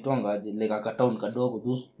zinaitwanga like a town kadogo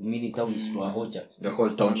those mini towns to Ahoja They're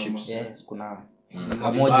called townships. kuna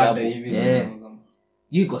kamoja hapo hivi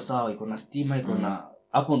hiyo iko sawa iko na stima iko na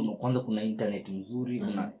hapo ndo kwanza kuna internet mzuri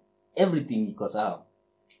kuna everything iko sawa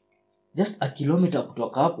just a kilometer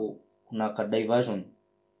kutoka hapo kuna ka diversion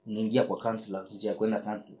unaingia kwa counselor njia kwenda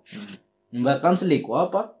counselor nyumba ya counselor iko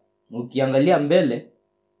hapa ukiangalia mbele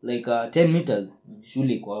like 10 meters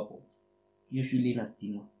shule iko hapo hiyo shule ina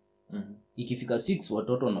stima ikifika 6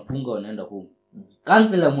 watoto wanafunga wanaenda home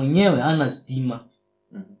counselor mwenyewe hana stima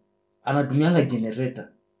anatumianga generator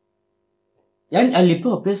yani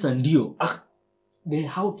alipewa pesa ndio the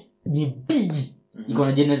house ni big iko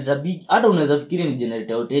na generator big hata unaweza fikiri ni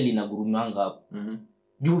generator hotel inagurumanga hapo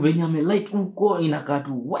juu venye amelight huko inakaa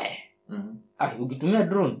tu we ukitumia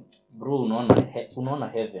drone bro unaona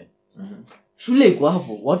heaven shule iko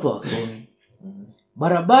hapo watu hawasomi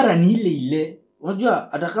barabara ni ile ile unajua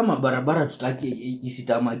hata kama barabara tutaki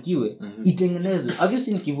isitamakiwe itengenezwe have you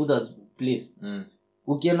seen Kivutha's place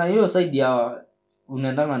ukienda hiyo side ya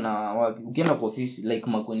unaendanga na wapi ukienda kwa ofisi like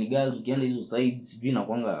Makoni Girls ukienda hizo sides sijui na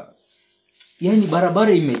kwanga yani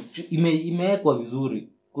barabara imewekwa vizuri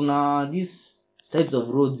kuna these types of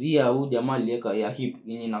roads here au jamaa aliweka ya hip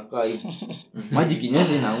yenye inakaa hivi maji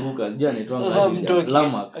kinyesha inaanguka sijui anaitwa Sasa mtu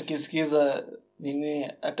akisikiza nini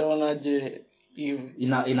ataonaje hivi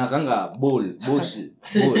inakanga ball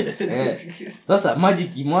sasa maji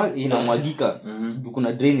inamwagika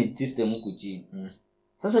kuna drainage system huku chini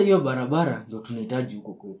sasa hiyo barabara ndio tunahitaji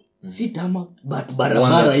huko kwetu si tama but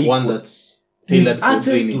barabara iko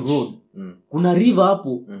access to road kuna river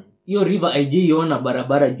hapo hiyo river haijaiona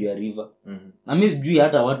barabara juu ya river na mimi sijui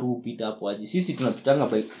hata watu hupita hapo aje sisi tunapitanga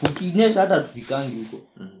ukinyesha hata tufikangi huko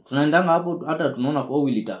tunaendanga hapo hata tunaona 4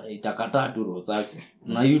 wheel itakataa tu roho zake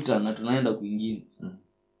tunayuta na tunaenda kwingine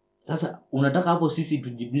sasa unataka hapo sisi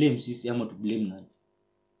tujiblame sisi ama tublame nani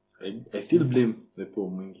I still blame the poor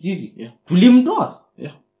mwingi sisi tulimtoa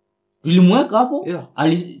tulimweka hapo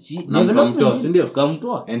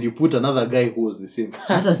tukamtoa and you put another guy who was the same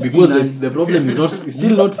hata because the problem is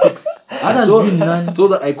still not fixed hata so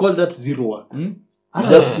that I call that zero work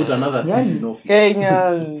just put another thief in office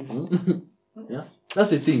Kenyans yeah that's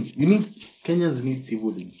the thing Kenyans need civil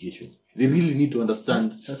education they really need to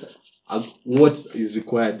understand what is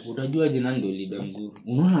required utajua jina ndio leader mzuri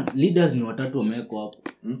unaona leaders ni watatu wamewekwa hapo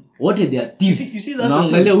what are their thieves you see that's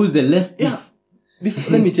naangalia who's the less thief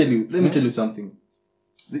let me tell you something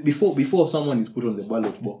before someone is put on the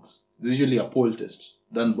ballot box there's usually a poll test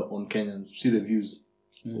done on Kenyans to see the views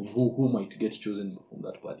of who might get chosen from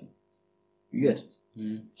that party you get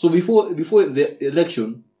so before the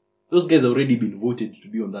election those guys have already been voted to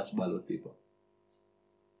be on that ballot paper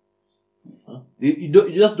you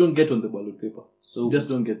just don't get on the ballot paper so you just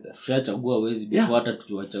don't get that tushachagua wezi before hata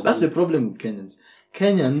tuwachagua that's the problem with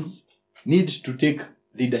Kenyans need to take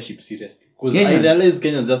leadership seriously Because I Kenyans. realized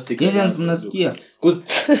Kenyans just take Kenyans advantage of mnasikia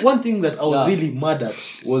Because one thing that I was really mad at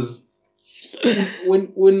was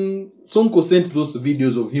when Sonko sent those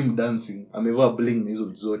videos of him dancing, amevaa bling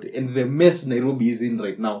hizo zote, and the mess Nairobi is in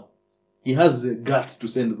right now, he has the guts to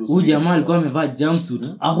send those huyu videos. jamaa alikuwa amevaa jumpsuit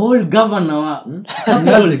a whole governor wa He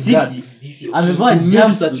capital has the city guts amevaa to make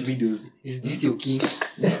such jumpsuit. videos. Is this your king?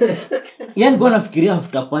 Yeye alikuwa anafikiria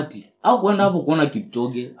after party au kwenda hapo kuona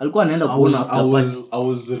Kipchoge, alikuwa anaenda kuona after party. I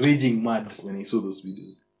was raging mad when I saw those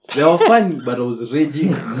videos. They were funny, but I was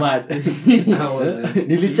raging mad.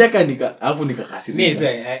 Nilicheka alafu Me nikakasirika.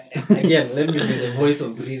 say, again, let me be the voice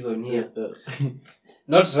of reason here.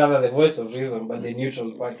 Not rather the voice of reason, but the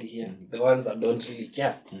neutral party here. The ones that don't really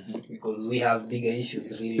care. Because we have bigger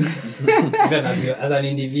issues, really. Even as an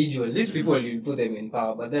individual, these people, you put them in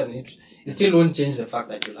power, but then it still won't change the fact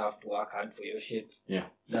that you'll have to work hard for your shit. Yeah.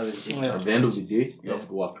 Doesn't change. At the end of the day, you have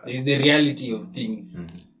to work hard. It's the reality of things.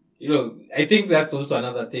 You know, I think that's also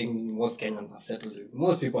another thing most Kenyans are settled with.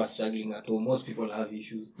 Most people are struggling at home. Most people have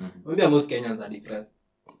issues. Maybe most Kenyans are depressed.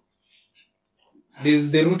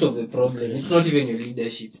 There's the root of the problem. It's not even your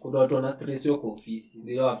leadership. Kuna watu wana stress wako ofisi.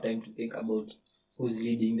 They don't have time to think about who's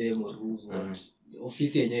leading them or who's what.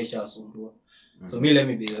 Ofisi yenyewe ishasumbua. So let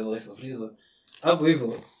me be the voice of reason. Hapo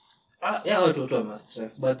hivyo, watu wama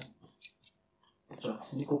stress, but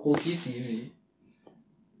niko kwa ofisi hivi.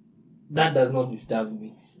 That does not disturb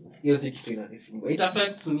me. Hiyo si kitu inanisumbua. It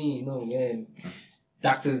affects me, you know, when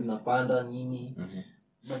taxes zinapanda nini.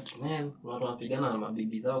 But man, watu wanapigana na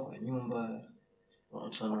mabibi zao kwa nyumba.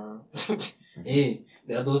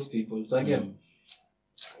 There are those people. So again,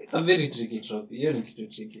 it's a very tricky topic. Hiyo ni kitu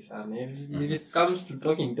tricky sana. If it comes to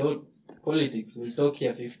talking politics, we'll talk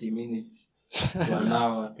here 50 minutes to an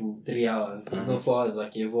hour to 3 hours. So 4 hours za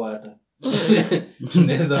kevo hata.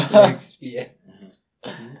 Tunaweza flex pia.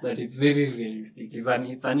 But it's very realistic.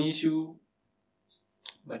 It's an issue.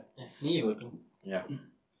 But ni hivyo tu. Yeah.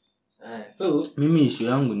 So Mimi issue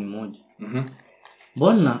yangu ni moja.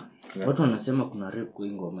 Mbona watu wanasema kuna rape kwa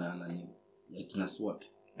ngoma ya nani? Ya kina SWAT.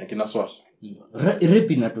 Akina SWAT.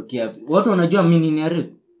 Rape inatokea wapi? Watu wanajua mimi ni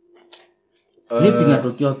rape. Rape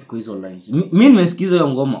inatokea wapi kwa hizo lines? Mimi nimesikiza hiyo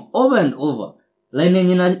ngoma over and over. Line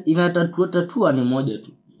yenye inatatua ni moja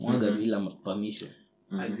tu. Mwanga bila permission.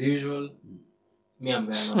 As usual, me I'm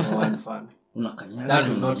a number one fan. Unakanyaga. That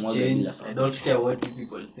will not change. I don't care what you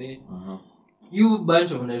people say. You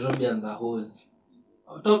bunch of Nairobians are hoes.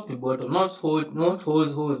 Top to bottom, not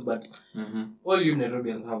hoes, but all you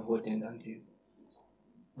Nairobians have hot tendencies.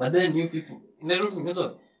 But then you people,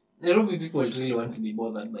 Nairobi people really want to be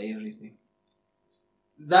bothered by everything.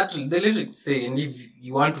 That the lyrics say, and if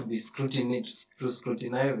you want to be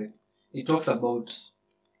scrutinize it, it talks about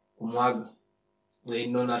kumwaga. We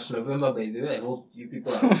know that November, by the way. I hope you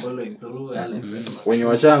people are following through. Wenye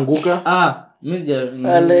washaanguka, You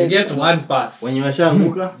get one pass. wenye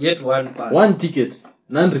washaanguka, Get one pass. one ticket,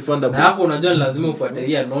 non-refundable. Na hapo unajua lazima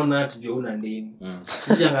ufuatilia nona tujue una ndeni.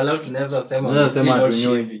 Sisi angalau tunaweza Tunaweza sema sema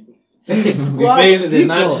hatunyoi. hivi. We fail the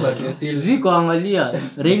nuts but we still Ziko angalia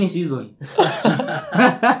rainy season.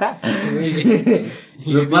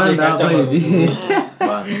 Tumepanda hapa hivi.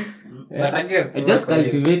 But again, I just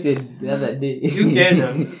cultivated the other day. you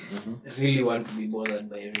Kenyans really want to be bothered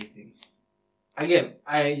by everything. Again,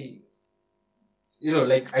 I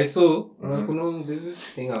saw there's this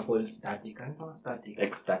singer called Static. I know Static.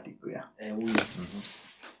 Ecstatic, yeah.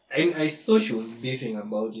 I saw she was beefing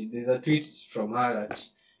about it. There's a tweet from her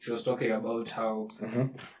that she was talking about how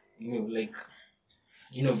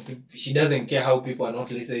she doesn't care how people are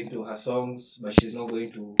not listening to her songs, but she's not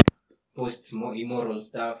going to post more immoral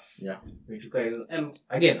stuff. Yeah. And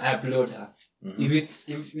again, I applaud her.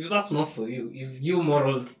 If that's not for you, if your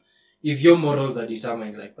morals are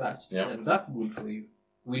determined like that, then that's good for you.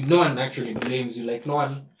 No one actually blames you. Like no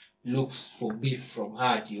one looks for beef from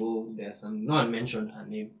her. No one mentioned her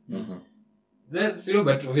name. That's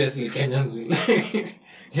but obviously Kenyans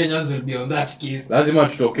will be on that case. Lazima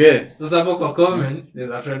tutokee. So hapo kwa comments, there's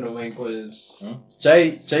a friend of mine called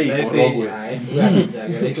Chai Korogwe.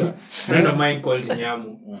 Friend of mine called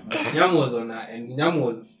Nyamu. Nyamu was on her, and Nyamu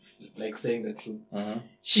was like saying the truth.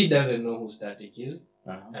 She doesn't know who Static is.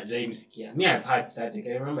 James Kia. Me, I've had Static.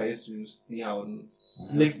 I remember I used to see how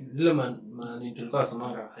zile man tulikuwa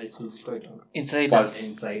somanga high school quite on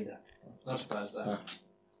Insider. Not Pulsar.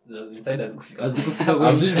 Insiders kufika.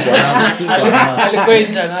 Alikuwa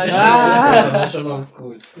international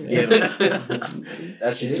school.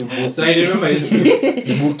 So I remember I used to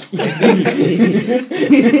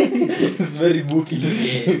It's very booky.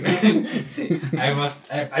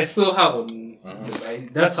 I saw her on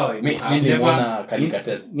That's how I Mi know. I've never, nimeona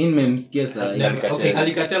Kalikatel. mi nimemsikia saa hii. Kalikatel. okay,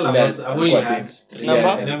 Kalikatel, Yes, I've only alikuwa had big. 3.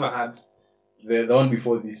 Yeah, I've never had. The one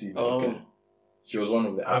before this is Oh. she was one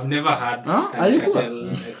of the I've never had Alikuwa?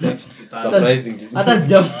 Kalikatel except surprisingly. hata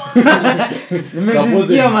sijam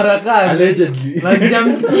nimezisikia mara kadhaa Allegedly. na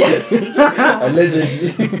sijamsikia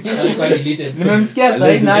Allegedly. Alikuwa deleted. nimemsikia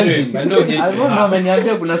saa hii na Anyway, but no hate for alikuwa ndo her.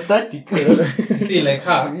 ameniambia kuna static See, like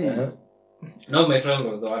her. Now my friend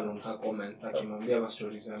was the one on her comments akimwambia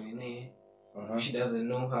stories za nini. She doesn't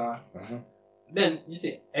know her. Then you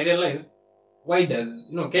see, I realized, why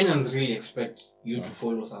does Kenyans really expect you to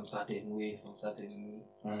follow some certain way, some certain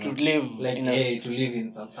To live like in a to live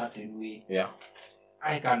in some certain way? Yeah.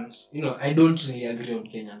 I can't, I don't really agree on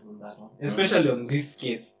Kenyans on that one, especially on this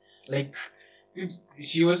case. Like,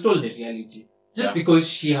 she was told the reality just because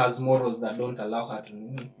she has morals that don't allow her to.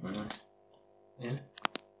 Yeah.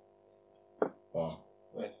 Oh.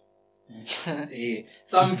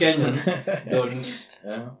 Some Kenyans don't.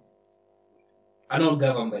 Yeah. Are not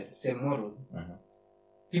governed by the same morals.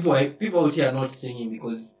 People out here are not singing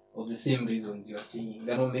because of the same reasons you are singing.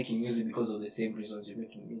 They're not making music because of the same reasons you're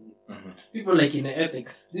making music. People like in the ethic,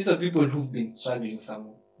 these are people who've been struggling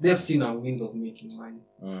somewhere. They've seen a means of making money.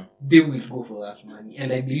 They will go for that money.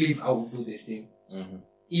 And I believe I will do the same.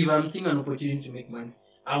 If I'm seeing an opportunity to make money,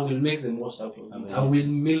 I will make the most out of it. I will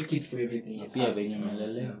milk it for everything it pia has. venye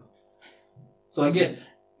umelelewa. So again,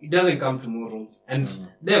 it doesn't come to morals. And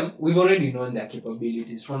them, we've already known their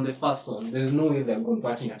capabilities from the first song. There's no way they're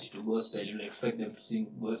converting it to gospel. You'll expect them to sing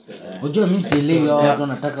gospel. unajua mi sielewi hao watu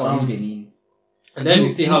wanataka waimbe nini. And then you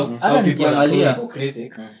see how people are so nikiangalia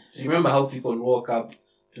hypocritic. Remember how people walk up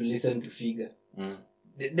to listen to Figure.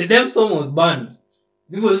 The damn song was banned.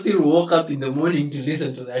 People still woke up in the morning to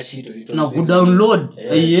listen to that shit. na kudownload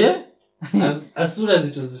yeah. As soon as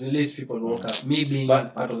it was released, people woke up. Me being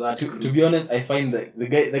But part of that. to be honest, I find that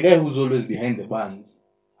the guy who's always behind the bands,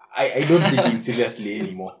 I don't take him seriously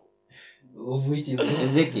anymore. Of which is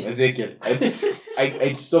Ezekiel.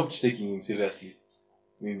 I stopped taking him seriously.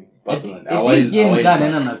 Personally.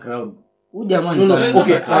 Nena na crowd. Huyu jamaa No, ni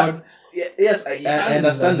okay. crowd. Yes, I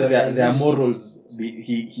understand that there are morals.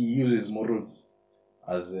 He uses morals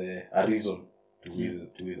as a reason to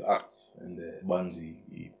his acts and the bands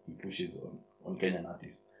he pushes on Kenyan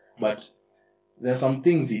artists. But there are some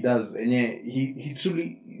things he does, and he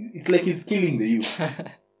truly, it's like he's killing the youth.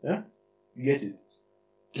 Yeah, you get it.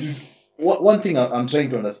 One thing I'm trying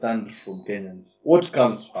to understand from Kenyans: what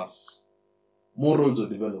comes first, morals or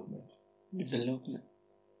development? Development.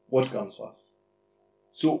 What comes first?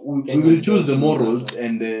 So we will choose the morals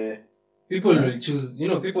and. People will choose,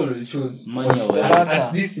 people will choose Money or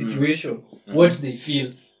at this situation what they feel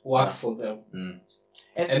works for them.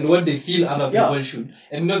 And what they feel other people should.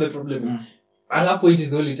 And the problem at that point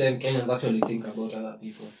is the only time Kenyans actually think about other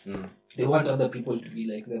people. They want other people to be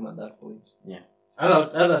like them at that point. Yeah.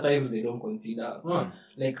 Other times they don't consider.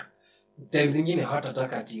 Like times ingine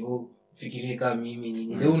hatataka ati fikirie kama mimi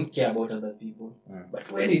nini. They don't care about other people. But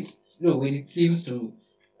when it seems to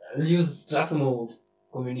use Strathmore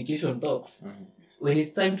communication talks, when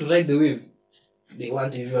it's time to ride the wave, they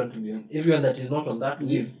want everyone to be on. Everyone that is not on that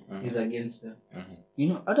wave is against them.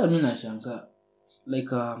 hata mimi nashangaa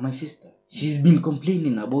like my sister, she's been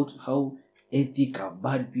complaining about how ethic are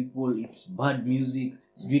bad people, it's bad music,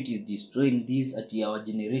 it is destroying this, at our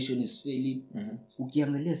generation is failing.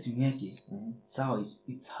 Ukiangalia simu yake sawa,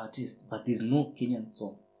 it's her taste, but there's no Kenyan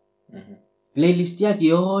song. Playlist yake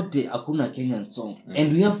yote hakuna Kenyan song.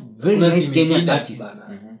 And we have very nice Kenyan artists.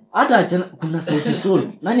 Hata kuna Sauti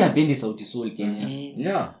Sol. Nani hapendi Sauti Sol Kenya?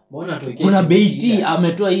 Yeah. Kuna Beiti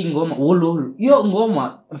ametoa hii ngoma Wololo. Hiyo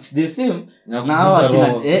ngoma it's the same. Na hawa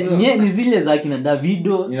akina ni zile za akina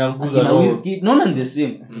Davido, akina Wizkid, naona the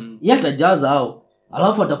same. Yeye atajaza hao.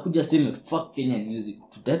 Alafu atakuja sema fuck Kenyan music.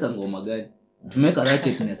 Tutaweka ngoma gani? Tumeweka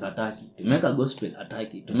ratchetness ataki. Tumeweka gospel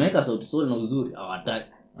ataki. Tumeweka Sauti Sol na uzuri hawataki.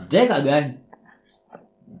 Tutaweka gani?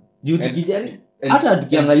 Juu tukijari hata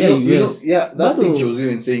tukiangalia US. That thing she was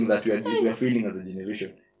even saying that we are failing as a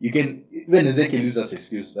generation. You can even Ezekiel use that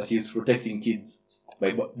excuse that he's protecting kids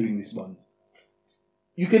by doing these bands.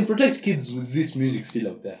 You can protect kids with this music still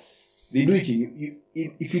out there. They do it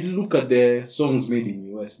if you look at the songs made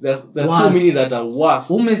in US, there's so many that are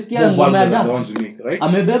worse. Umesikia ngoma ya dance, right?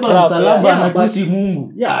 Amebeba msalaba anatusi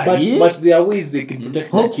Mungu. But there are ways they can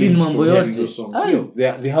protect their kids from hearing those songs.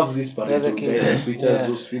 They have this parental guidance features,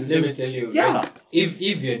 those filters. Let me tell you. If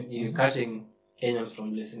you're cutting Kenyans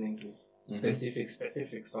from listening to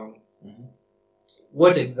specific songs,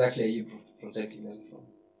 what exactly are you protecting them from?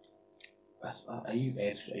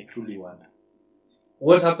 I truly wonder.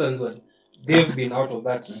 What happens when they've been out of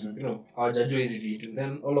that, you know, hawajajua hizi vitu.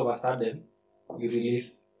 Then all of a sudden you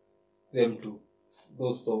release them to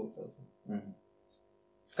those songs.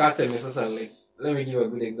 Kaseme sasa, like, let me give a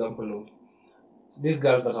good example of these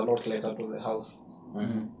girls that are not let out of the house.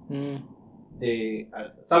 They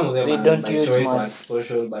some of them They are don't by use choice money. and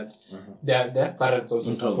social, but their parents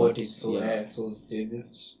also support it, so so they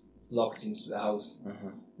just locked into the house.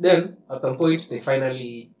 Then at some point they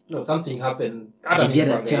finally, something happens. They get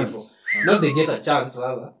a chance. Not they get a chance,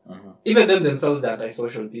 rather. Even them themselves, they're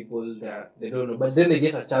antisocial people. They don't know, but then they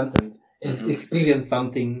get a chance and experience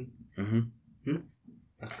something.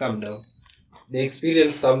 Calm down. They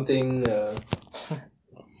experience something.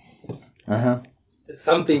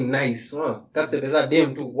 Something nice. That's it. There's a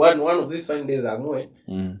damn too. One of these fine days amwe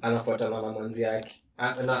anafuatana na manzi yake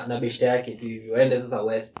na beshte yake tu hivyo. Ende sasa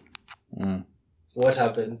west. What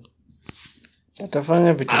happens?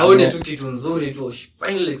 Atafanya vitu aone tu kitu nzuri tu,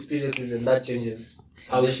 final experiences, and that changes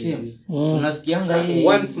how she is. Unasikianga hii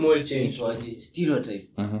One small change. Stereotype.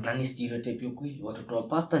 Na ni stereotype ya kweli. Watoto wa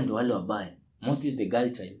pastor ndio wale wabaya. Mostly the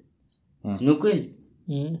girl child. Si kweli?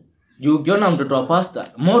 Juu ukiona mtoto wa pastor,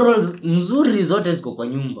 morals mzuri zote ziko kwa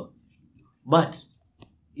nyumba. But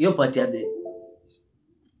hiyo part ya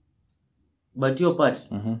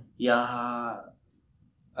ya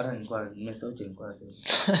hata nilikuwa sema.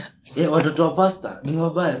 Watoto wa pastor ni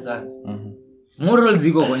wabaya sana. Morals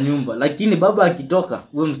ziko kwa nyumba, lakini baba akitoka,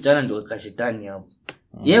 huyo msichana ndio kashetani hapo.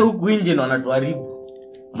 Yeye huku nje ndo anatuharibu.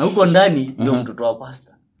 Na huko ndani ndio mtoto wa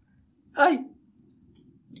pastor. Ai.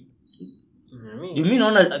 Mimi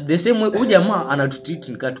naona the same way huyu jamaa anatutreat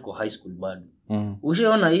nika tuko high school bado.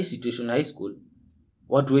 Ushaona hii situation high school,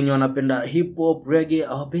 watu wenye wanapenda hip hop, reggae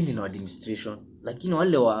hawapendi na administration, lakini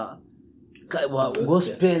wale wa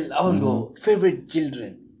gospel au ndio favorite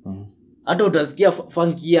children. Hata utasikia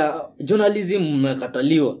funky ya journalism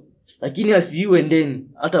mmekataliwa, lakini asiiwe ndeni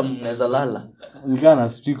hata mnaweza lala. Nikana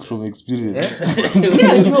speak from experience.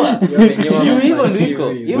 Unajua sijui hivyo ndiko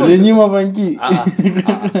Ule nyima funky.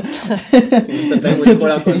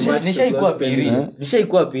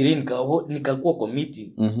 Nishaikuwa piri nikakuwa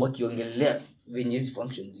committee wakiongelea venye hizi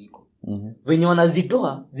functions ziko. Venye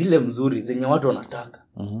wanazitoa zile mzuri zenye watu wanataka.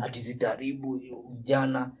 Ati zitaribu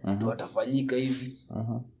vijana ndio watafanyika hivi.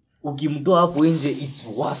 Ukimtoa hapo nje it's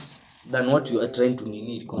worse than what you are trying to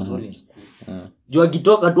control in school. Juu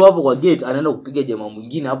akitoka tu hapo kwa gate anaenda kupiga jamaa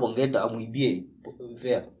mwingine hapo ngeta amuibie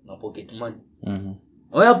fare na pocket money.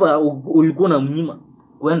 Wewe hapa ulikuwa na mnyima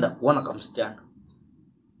kwenda kuona kama msichana.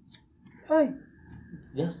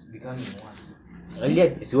 It's just becoming worse.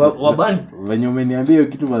 Angalia si wabani Wenye umeniambia hiyo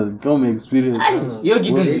kitu kama experience. Hiyo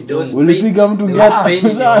kitu ulipiga mtu ngeta.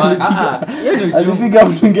 Alipiga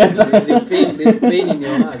mtu ngeta. There's pain in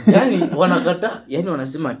your heart. Yani wanakataa, yani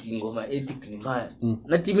wanasema ati ngoma ethic ni mbaya.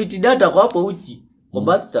 Na timiti data kwa hapo uchi. Kwa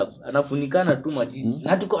bathtub anafunikana tu matiti.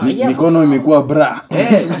 Na tuko mikono imekuwa bra.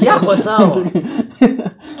 Yako sawa.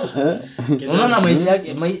 Unaona maisha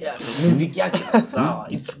yake, music yake sawa.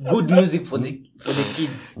 It's good music for the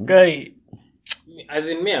kids. guy. As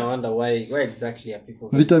in me, I wonder why exactly are people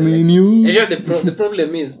Vitamin U. And you know, the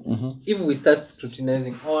problem is if we start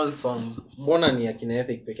scrutinizing all songs, mbona ni akina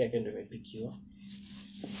Ethic peke yake ndio imepikiwa?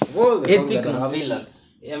 All the songs Ethic that na are Silas.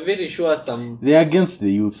 I'm very sure some They are against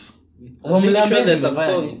the youth. there's some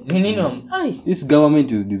songs. Ni nini This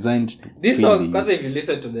government is designed to This fail song, the because youth. if you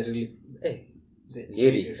listen to the lyrics, the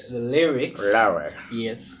Lyrics.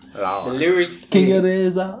 yes, the lyrics say,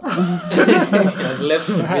 Kiingereza. has left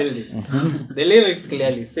the building. The lyrics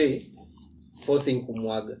clearly say forcing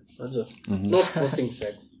kumwaga. Unajua? Not forcing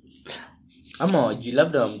sex. ama wajui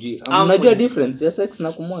labda wamjui. Unajua difference ya sex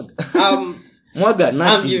na kumwaga? Mwaga I'm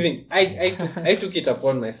nati. giving I took it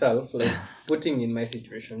upon myself, like putting in my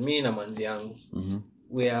situation, me na manzi yangu.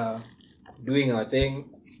 We are doing our thing.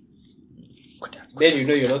 Then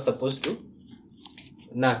you're not supposed to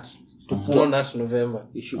nut. It's not nut November.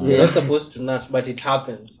 You're not supposed to nut, but it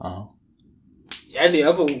happens. Yani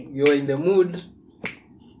hapo you're in the mood.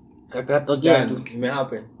 Kakatokea tu. It may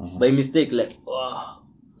happen. By mistake like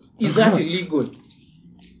Is that illegal?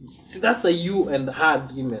 See, that's a you and her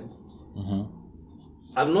agreement.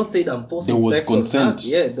 I've not said I'm forcing There was sex consent. on her.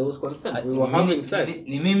 Yeah, there was consent. We were having sex.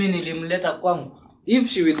 Ni mimi nilimleta kwangu. If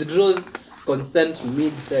she withdraws consent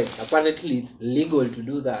mid-sex, apparently it's legal to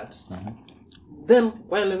do that. Then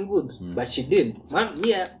well and good. But she did. Man,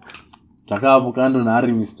 yeah. Taka hapo kando na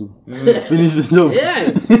Arimis tu. Finish the job.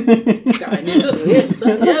 Yeah.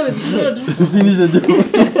 Finish the job.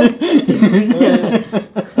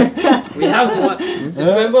 We have one.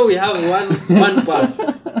 Remember, we have one pass.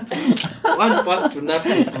 One pass to nut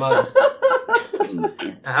his mouth.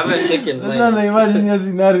 I haven't taken Sasa mine. na imagine hiyo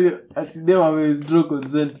scenario. ati dem withdraw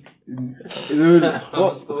consent.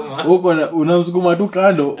 Uko unamsukuma tu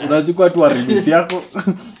kando, unachukua tu aribisi yako.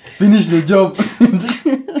 Finish the job.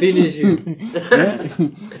 Finish it.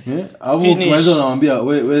 Hapo kwanza unamwambia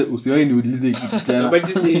wewe usiwahi niulize kitu tena. But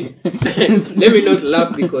you see, let me not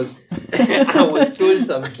laugh because I was told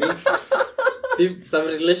some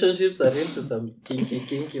relationships are into some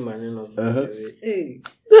kinky maneno. Hey.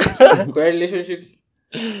 Relationships,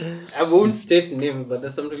 I won't state names, but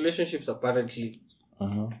there's some relationships apparently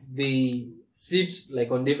they sit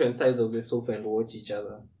like on different sides of the sofa and watch each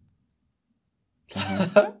other.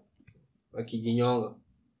 Wakijinyonga.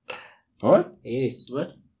 What?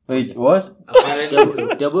 What? Wait, what? Apparently so.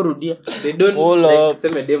 Taborudia. They don't Hold like up.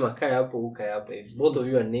 sema dem akae hapo ukae hapa. If both of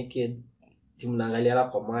you are naked, mnaangaliana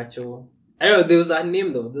kwa macho. I don't know, there was a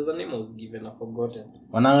name though. There was a name I was given, I've forgotten.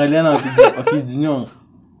 Wanaangaliana wakijinyonga.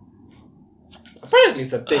 Apparently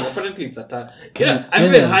it's a thing. Apparently it's a term. Yeah, I've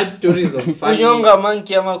even heard stories of funny. Kunyonga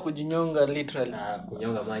monkey ama kujinyonga literally.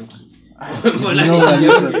 Kunyonga monkey.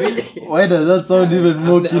 Why does that sound even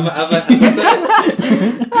more kinky? Why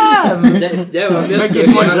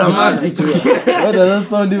does that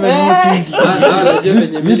sound even more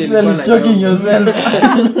kinky? Literally choking yourself.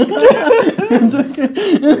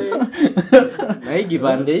 Naigi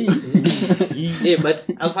bande hii. Yeah, but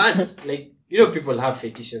I've had like, you know, people have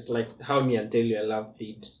fetishes like how me and tell you I love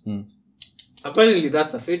feet. Apparently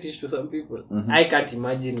that's a fetish to some people. I can't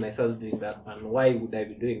imagine myself doing that, and why would I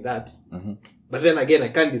be doing that? But then again, I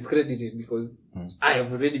can't discredit it because I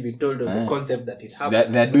have already been told of the concept that it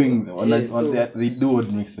happens. They're doing so, they do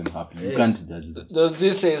what makes them happy. You can't judge that. Does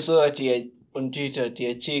this say so at on Twitter at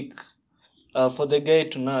a chick for the guy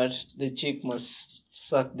to nut, the chick must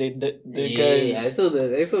suck the guy. I saw the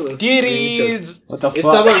Titties. What the If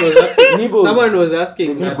fuck? someone was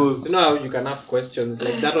asking that, Nibbles. you know how you can ask questions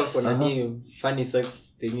like that one for Nani, funny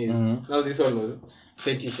sex thing is. Now this one was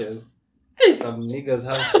fetishes. Hey, some niggas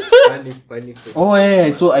have funny fetishes. Oh yeah,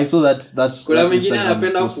 I saw that. Kuna that mwingine Instagram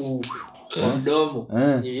anapenda post. kwa mdomo.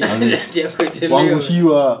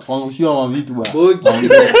 Kuangushiwa mavitu ba. Bogi.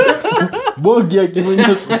 Bogi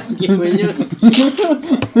akimenyo.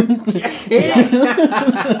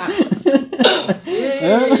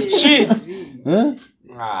 Shit.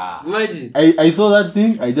 Imagine. I saw that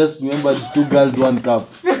thing. I just remembered 2 girls 1 cup.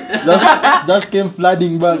 That came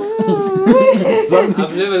flooding back.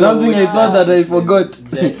 I've never something I watched thought that I shit, forgot.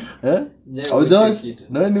 man. Eh? Jai Oh, watch just it.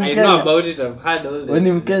 no ni I know Mkenya. about it. I've heard all When that.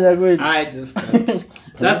 ni Mkenya kweli. I just can't.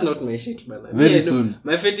 That's not my shit, man. Very Me, I know soon.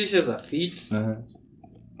 My fetishes are feet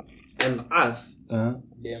and ass.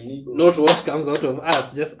 Damn nigga. Not what comes out of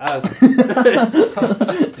us, just us.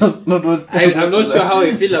 That's not what. I'm not sure how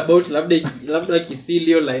I feel about labda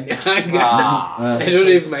kisilio line yanga. I don't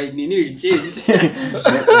know if my nini will change.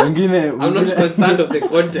 I'm not concerned of the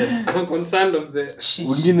content. I'm concerned of the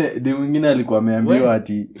mwingine alikuwa ameambiwa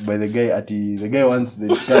ati by the guy wants the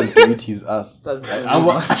child to eat his ass.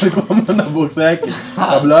 Hapo alikuwa na box yake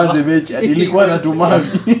kabla aanze mechi ati ilikuwa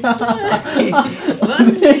natumavi.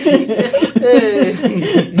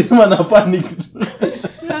 Dema na panic.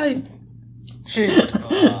 Shit.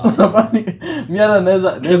 Miana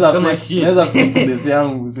naweza confidence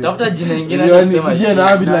yangu. Tafuta jina lingine Yaani kusema kuje shit.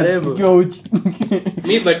 na ambulance Karibu. ukiwa uchi.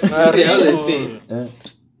 me, but see, I always say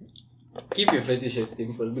keep your fetishes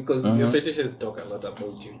simple because your fetishes talk a lot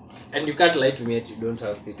about you, and you can't lie to me that you don't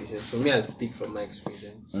have fetishes. For me, I'll speak from my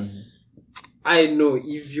experience. I know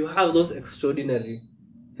if you have those extraordinary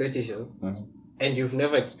fetishes and you've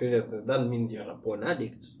never experienced it, that means you're a porn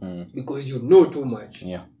addict because you know too much.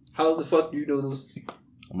 Yeah. How the fuck do you know those?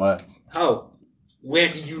 My How?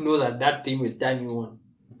 Where did you know that thing will turn you on?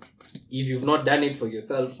 If you've not done it for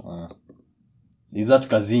yourself. is that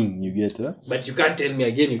kazing you get But you can't tell me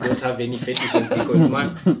again you don't have any fetishes because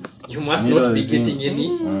man, you must not be getting any.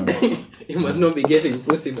 You must not be getting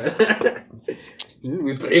pussy, man.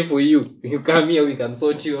 We pray for you. You come here, we can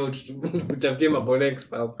sort you out. Utafutie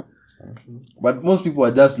mabonex hapo. But most people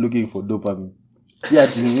are just looking for dopamine. Yeah,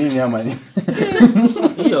 nini ama nini?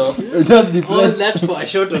 Hiyo. You're just All depressed. that for a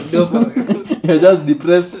shot of dopamine. You're just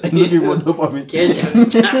depressed and looking for dopamine. Kenya.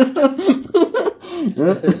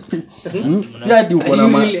 See, ati uko na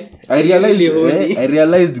I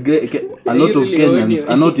realized a lot of really Kenyans horny?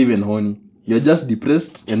 are not even horny. You're just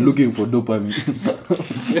depressed and looking for dopamine.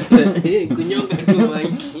 Kunyonga tu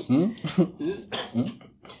manki.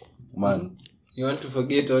 Man, You want to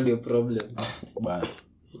forget all your problems. man.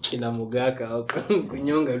 Kina mugaka hapa.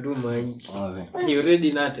 Kunyonga tu manki. Honestly. You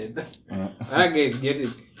already nutted. That guys get it.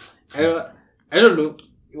 I don't know.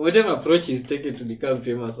 whatever approach he's taken to become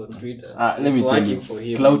famous on Twitter, Let it's me tell working you, for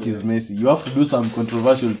him. clout is messy. You have to do some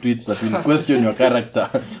controversial tweets that will question your character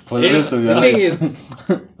for the rest of your The life. thing is,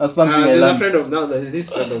 That's something I there's a learned. friend of now, this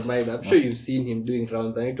friend of mine, I'm sure you've seen him doing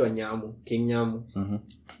rounds. Anaitwa Nyamu, King Nyamu.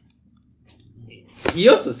 He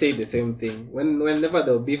also said the same thing. Whenever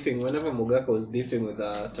they were beefing, whenever Mogaka was beefing with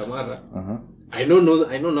Tamara, I know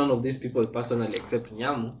none of these people personally except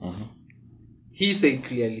Nyamu. He said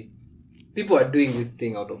clearly, people are doing this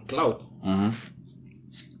thing out of clout.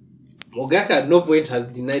 Mogaka at no point has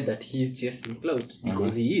denied that he is chasing clout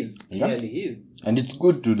because he is. Clearly he is. And it's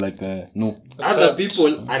good to like know. Other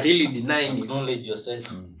people are really denying it. Acknowledge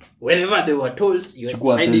yourself. Whenever they were told you are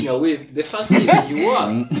Chukua finding self. a way, the first thing you are.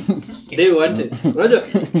 They wanted.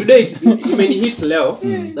 Today it many hit Leo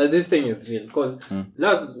that this thing is real. Because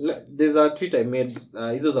there's a tweet I made,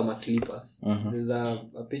 these are my sleepers. There's a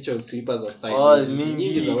picture of sleepers outside. Oh,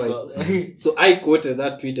 Nyingi za white. So I quoted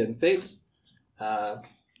that tweet and said,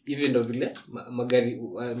 even though vile magari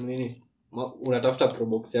unatafuta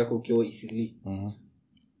probox yako ukiwa Isili.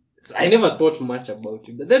 So I never thought much about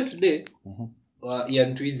it. But then today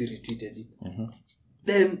Ian Twizy retweeted it.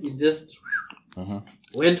 Then it just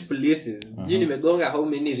went places. You nimegonga how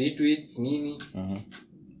many retweets nini.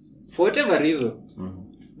 For whatever reason,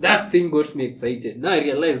 that thing got me excited. Now I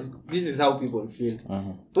realize this is how people feel.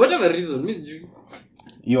 For whatever reason,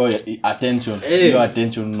 Your attention. Hey. Your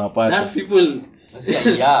attention unapata. that people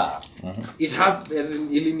Yeah. it happens in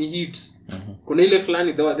ilini hit. Kuna ile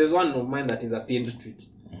flani there's one of mine that is a pinned tweet.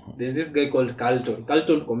 There's this guy called Carlton.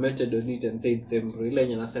 Carlton commented on it and said same bro. Ile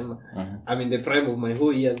yenye nasema I'm in the prime of my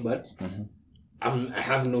whole years but I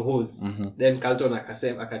have no hose. Then Carlton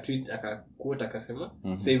akasema akaquote akasema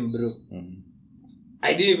same bro.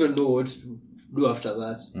 I didn't even know what to do after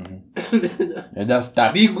that. You're just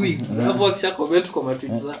stuck. Big wigs. Hapo akisha comment kwa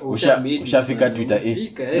matweets za Ushafika Twitter,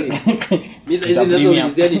 Mimi hizi nazo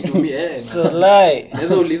ulizia nitumie So lie.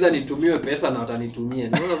 naweza uliza nitumiwe pesa na watanitumia.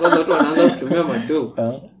 Naona kwanza watu wanaanza kutumia madoo.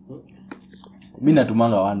 Mimi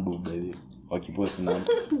natumanga one bob by the way. Wakipost na.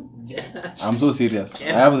 I'm so serious.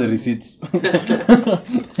 I have the receipts.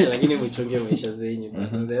 Lakini mchonge maisha zenyu.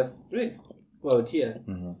 That's great. Well, here.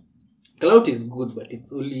 Clout is good but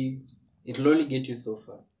it'll only get you so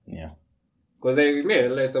far. Yeah. Because I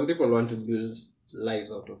realize some people want to build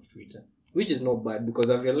lives out of Twitter, which is not bad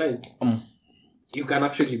because I've realized you can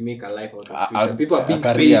actually make a life out of Twitter. People are being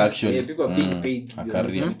career, paid. actually. Yeah, people are being paid to be on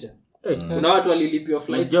career. Twitter. Kuna watu walilipiwa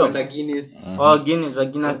flights Job. kwenda Guinness. Guinness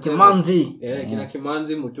akina Kimanzi. Kina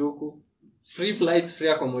Kimanzi, Mutuku. Free flights, free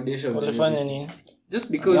accommodation. Walifanya nini? Just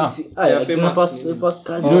because they Aya, are kina famous. You know,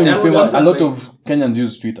 when you're That's famous, a what lot I'm of Kenyans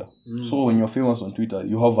use Twitter. So when you're famous on Twitter,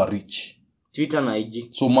 you have a reach. Twitter na IG.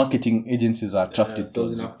 So marketing agencies are attracted So to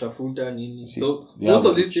you. zinakutafuta nini. So they most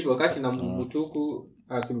have of these reach. people kaki na Mutuku,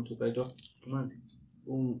 si Mutuku aitwa.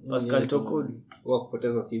 Pascal Tokodi. Wa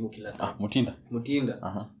kupoteza simu kila time. Mutinda.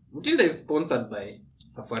 Mutinda. Mutinda is sponsored by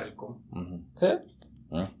Safaricom.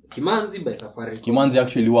 Kimanzi by Safaricom. Kimanzi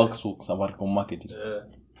actually works for Safaricom marketing.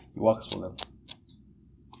 He works for them.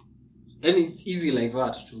 And it's easy like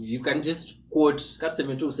that too. You can just quote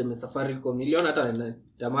kaseme tu useme Safaricom. Niliona hata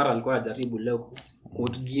Tamara alikuwa anajaribu leo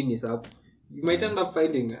quote Guinness hapo. You might end up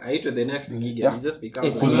finding to the next gig and it just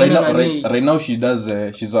becomes Because Nani- right now she does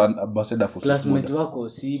she's an ambassador for Classmate Safe wako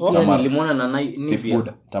si Oh. pia nilimwona na Nivea.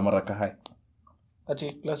 Boda. Tamara Kahai. Ati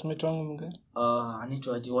classmate wangu mgani?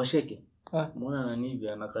 Anaitwa aje Washeke. Ah. Muona na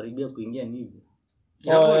Nivea anakaribia kuingia Nivea.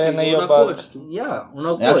 Na hiyo Una bag. quote tu. Yeah,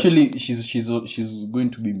 unakuwa. Actually she's going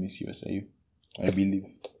to be Miss USIU. I believe.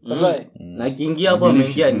 Wallahi. Na kiingia hapo I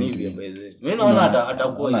believe ameingia she's going to Nivea be. by the way. Mimi naona Naona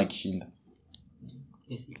atakuwa. akishinda.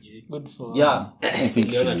 Good for Yeah. I think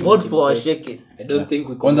Vote for Washeke. I don't think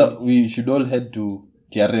we Kwanza we should all head to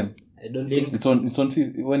TRM. I don't think It's on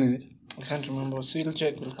when is it? I can't remember. So we'll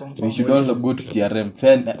check. We'll confirm. We should all go to TRM.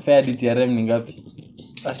 Fair di TRM ni ngapi?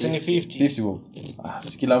 Asini 50. 50 bob.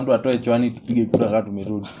 Si kila mtu atoe chwani tupige kura kama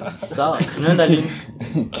tumerudi. Sawa, tunaenda lini?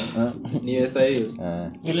 ni SIU.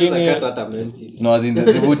 Nilini. Kata hata Memphis. No, as in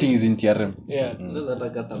the voting is in TRM. Yeah. Unaweza hata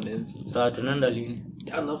kata Memphis. Sawa, tunaenda lini?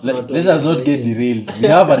 Let us not get derailed. We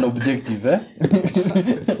have an objective, eh?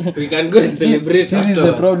 We can go and celebrate See, this is the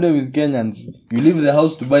afterwards. problem with Kenyans. You leave the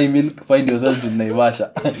house to buy milk, find yourself in Naivasha.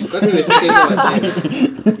 Kwani imefika hizo matendo?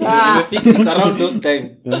 Imefika it's around those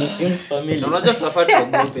times. Seems familiar. Na unajua tunafaa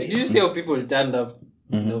tuogope. Did you see how people turned up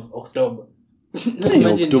in October?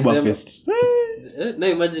 Imagine Oktoberfest. December. No,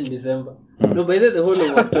 imagine December. No, by the whole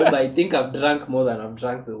of October, I think I've drank more than I've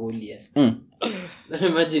drank the whole year.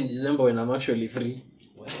 Imagine December when I'm actually free.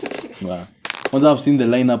 Wow. Once I've seen the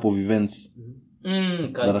lineup of events.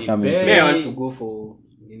 Kati That are coming. Bay. May I want to go for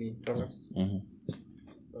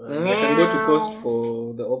I can go to Coast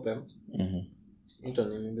for the open. Mhm.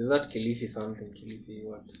 There's that Kilifi something. Kilifi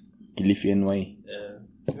what? Kilifi NY.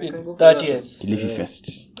 I can go for 30th. Kilifi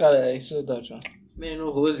Fest. I saw that one. Man,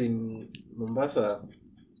 know who's in Mombasa.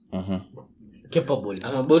 Capable.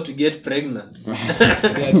 I'm about to get pregnant.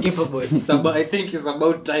 They are capable. I think it's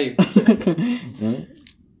about time.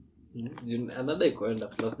 Another Ikoenda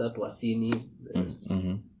plus that Wasini.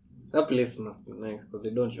 That place must be nice because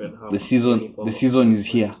they don't even have The season is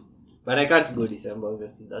here. But I can't go December,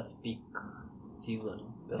 obviously. That's peak season.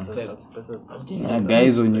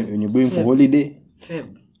 Guys, when you're going for holiday, Feb.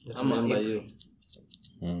 Remember you.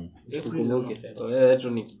 April.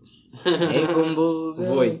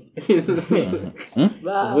 Voi.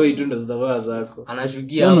 Voi tu ndo zitavaa zako.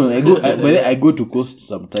 Anashukia. no, I go to Coast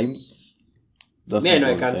sometimes. That's Me, I not know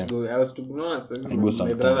I all the can't time. go. I was to be honest. go My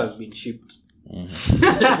sometimes. brother has been shipped.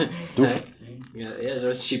 Yeah,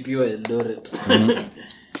 just ship you Eldoret.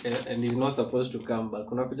 And he's not supposed to come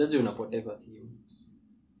back. Unakujaje unapoteza simu.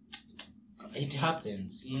 It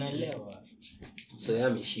happens. Unaelewa. So yeah,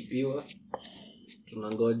 ameshipiwa.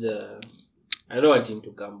 Tunangoja. I don't want him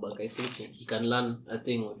to come back. I think he can learn a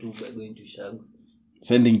thing or two by going to Shags.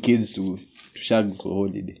 Sending kids to Shags for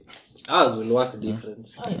holiday. Ours will work different.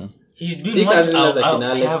 He's doing See, what kazi za kina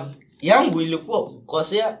I Alex. have. Yangu ilikuwa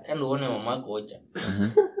kukosea and uone mamako ocha.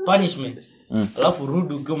 Punishment. Alafu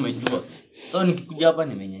rudi ukiwa umejua. So nikikuja hapa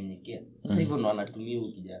nimenyenyekea. Sasa hivyo ndo anatumia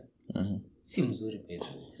huyu kijana. Si mzuri pesa.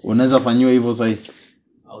 Unaweza fanyiwa hivyo sasa.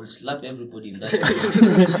 I will slap everybody in that.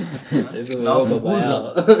 Sasa wewe baba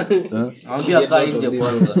yao. Naambia kaa nje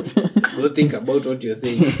kwanza. Go think about what you're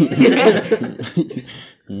saying.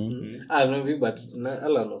 No, but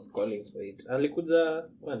Alan was calling for it. Alikuja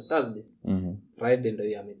on Thursday. Friday ndo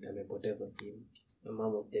amepoteza simu. My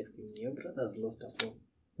mom was texting me, your brother's lost a phone.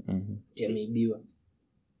 Ameibiwa.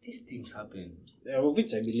 These things happen.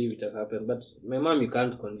 Which I believe it has happened, but my mom, you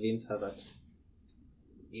can't convince her that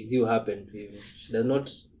is you happen to him. She does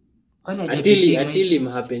not until him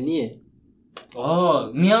happenie.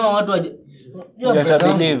 Ni hao watu waje. Just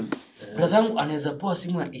believe. Brother anaweza poa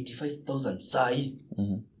simu ya 85,000 saa hii.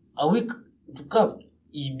 A week to come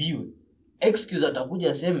ibiwe. Excuse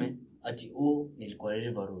atakuja aseme ati nilikuwa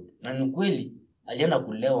River Road. Na ni kweli alienda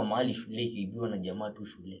kulewa mahali shule ikiibiwa na jamaa tu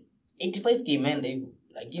shule. 85k imeenda hivyo.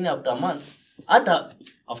 Lakini after a month hata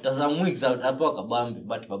after some weeks hapo kabambe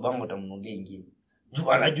but babangu atamnunulia ingine.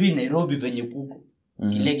 Juu anajui Nairobi venye kuko.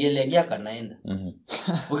 Kilegelegea kanaenda.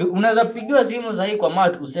 Okay, unaweza pigiwa simu sahi kwa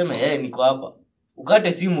mat useme niko hapa.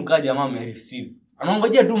 Ukate simu ka jamaa amereceive.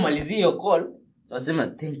 Anaongojea tu malizie hiyo call, wasema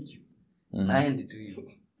thank you. Naende tu hiyo.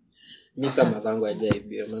 Mimi kama zangu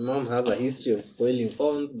ajaibiwa. My mom has a history of spoiling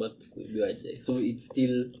phones but kuibiwa ajai. So it's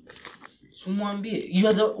still Sumwambie you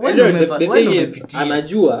are the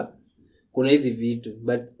anajua kuna hizi vitu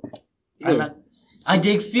but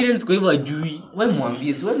aje experience kwa hivyo ajui. Wewe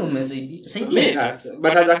mwambie si wewe umesaidia.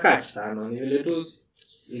 But hajakatch sana. Ni vile tu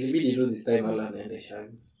ilibidi tu this time ala anaenda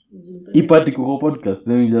Shags. Hii party kuko podcast,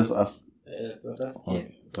 let me just ask. So that's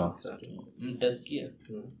Mtasikia.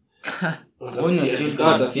 Onyo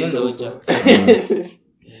chika siendo ucha.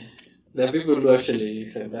 The people who actually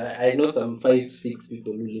listen. I know some 5-6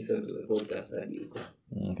 people who listen to the podcast.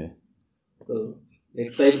 Okay. So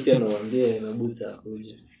next time pia nawaambie na butsa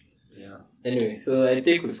kuja. Yeah. Anyway, so I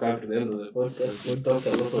think we've come to the end of the podcast. We talked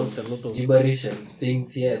a lot of gibberish and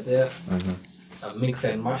things here and there. A mix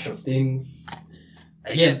and mash of things.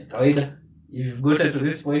 Again, kawaida, if you've gotten to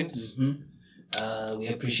this point, we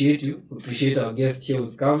appreciate you. We appreciate our guest here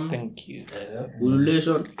who's come. Thank you.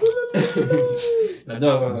 Relation.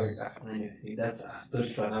 That's a story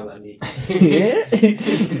for another day.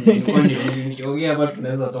 Nikiongea hapa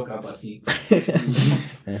tunaweza toka hapa 6.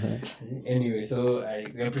 Anyway, so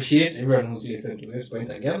we appreciate everyone who's listened to this point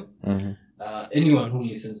again. Anyone who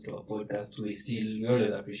listens to our podcast, we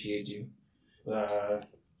always appreciate you.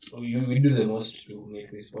 We do the most to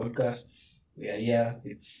make these podcasts. We are here.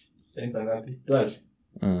 It's 12.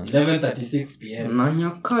 11:36 p.m. Na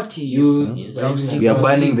nyakati We are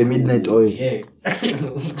burning the midnight oil. Yeah.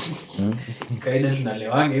 Kaida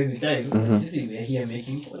tunalewanga hizi time. Sisi we are here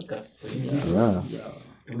making podcasts. So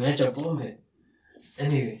tumeacha pombe.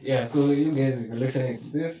 Anyway, yeah, so you guys, if you're listening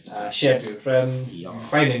to this, share to your friends. If you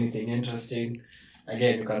find anything interesting,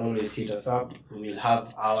 again, you can always hit us up. We will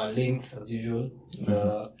have our links as usual in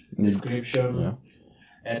the description. Yeah.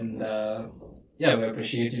 And we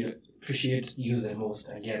appreciate you the most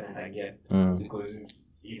again and again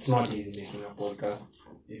because it's not easy making a podcast.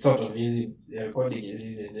 It's sort of easy. The recording is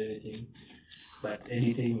easy and everything, but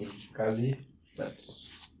editing is crazy. But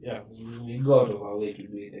yeah, we go out of our way to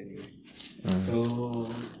do it anyway. So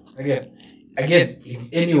again, again, if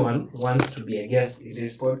anyone wants to be a guest in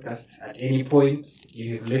this podcast at any point, if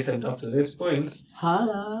you've listened up to this point,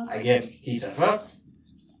 again, hit us up.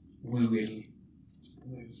 We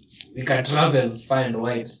can travel far and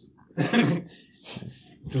wide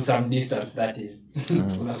to some distance, that is.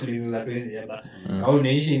 Kuna places that we enda. Kama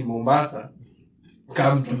unaishi in Mombasa,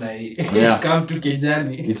 come to come to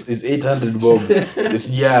Kejani. It's 800 bob. It's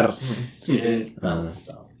GR.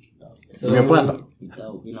 So Umepanda?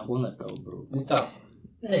 Inakuanga tao bro.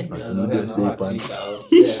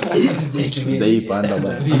 Sijaipanda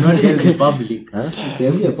bana. I'm not here in public.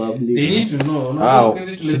 Sehemu ya public. They need to know.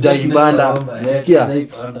 Sijaipanda. Sikia.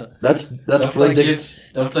 That project.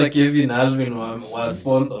 Dr. Kevin Alvin was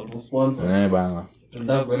sponsored. Bana.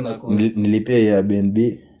 Tunataka kwenda Nilipia ya BNB.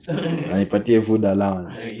 Anipatie food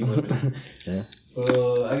allowance.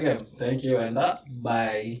 So again, thank you and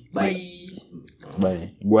bye. Bye.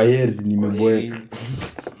 Gwaheri nimeboeka.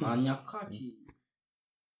 Manyakati.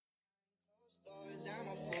 I'm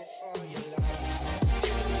a fool for you.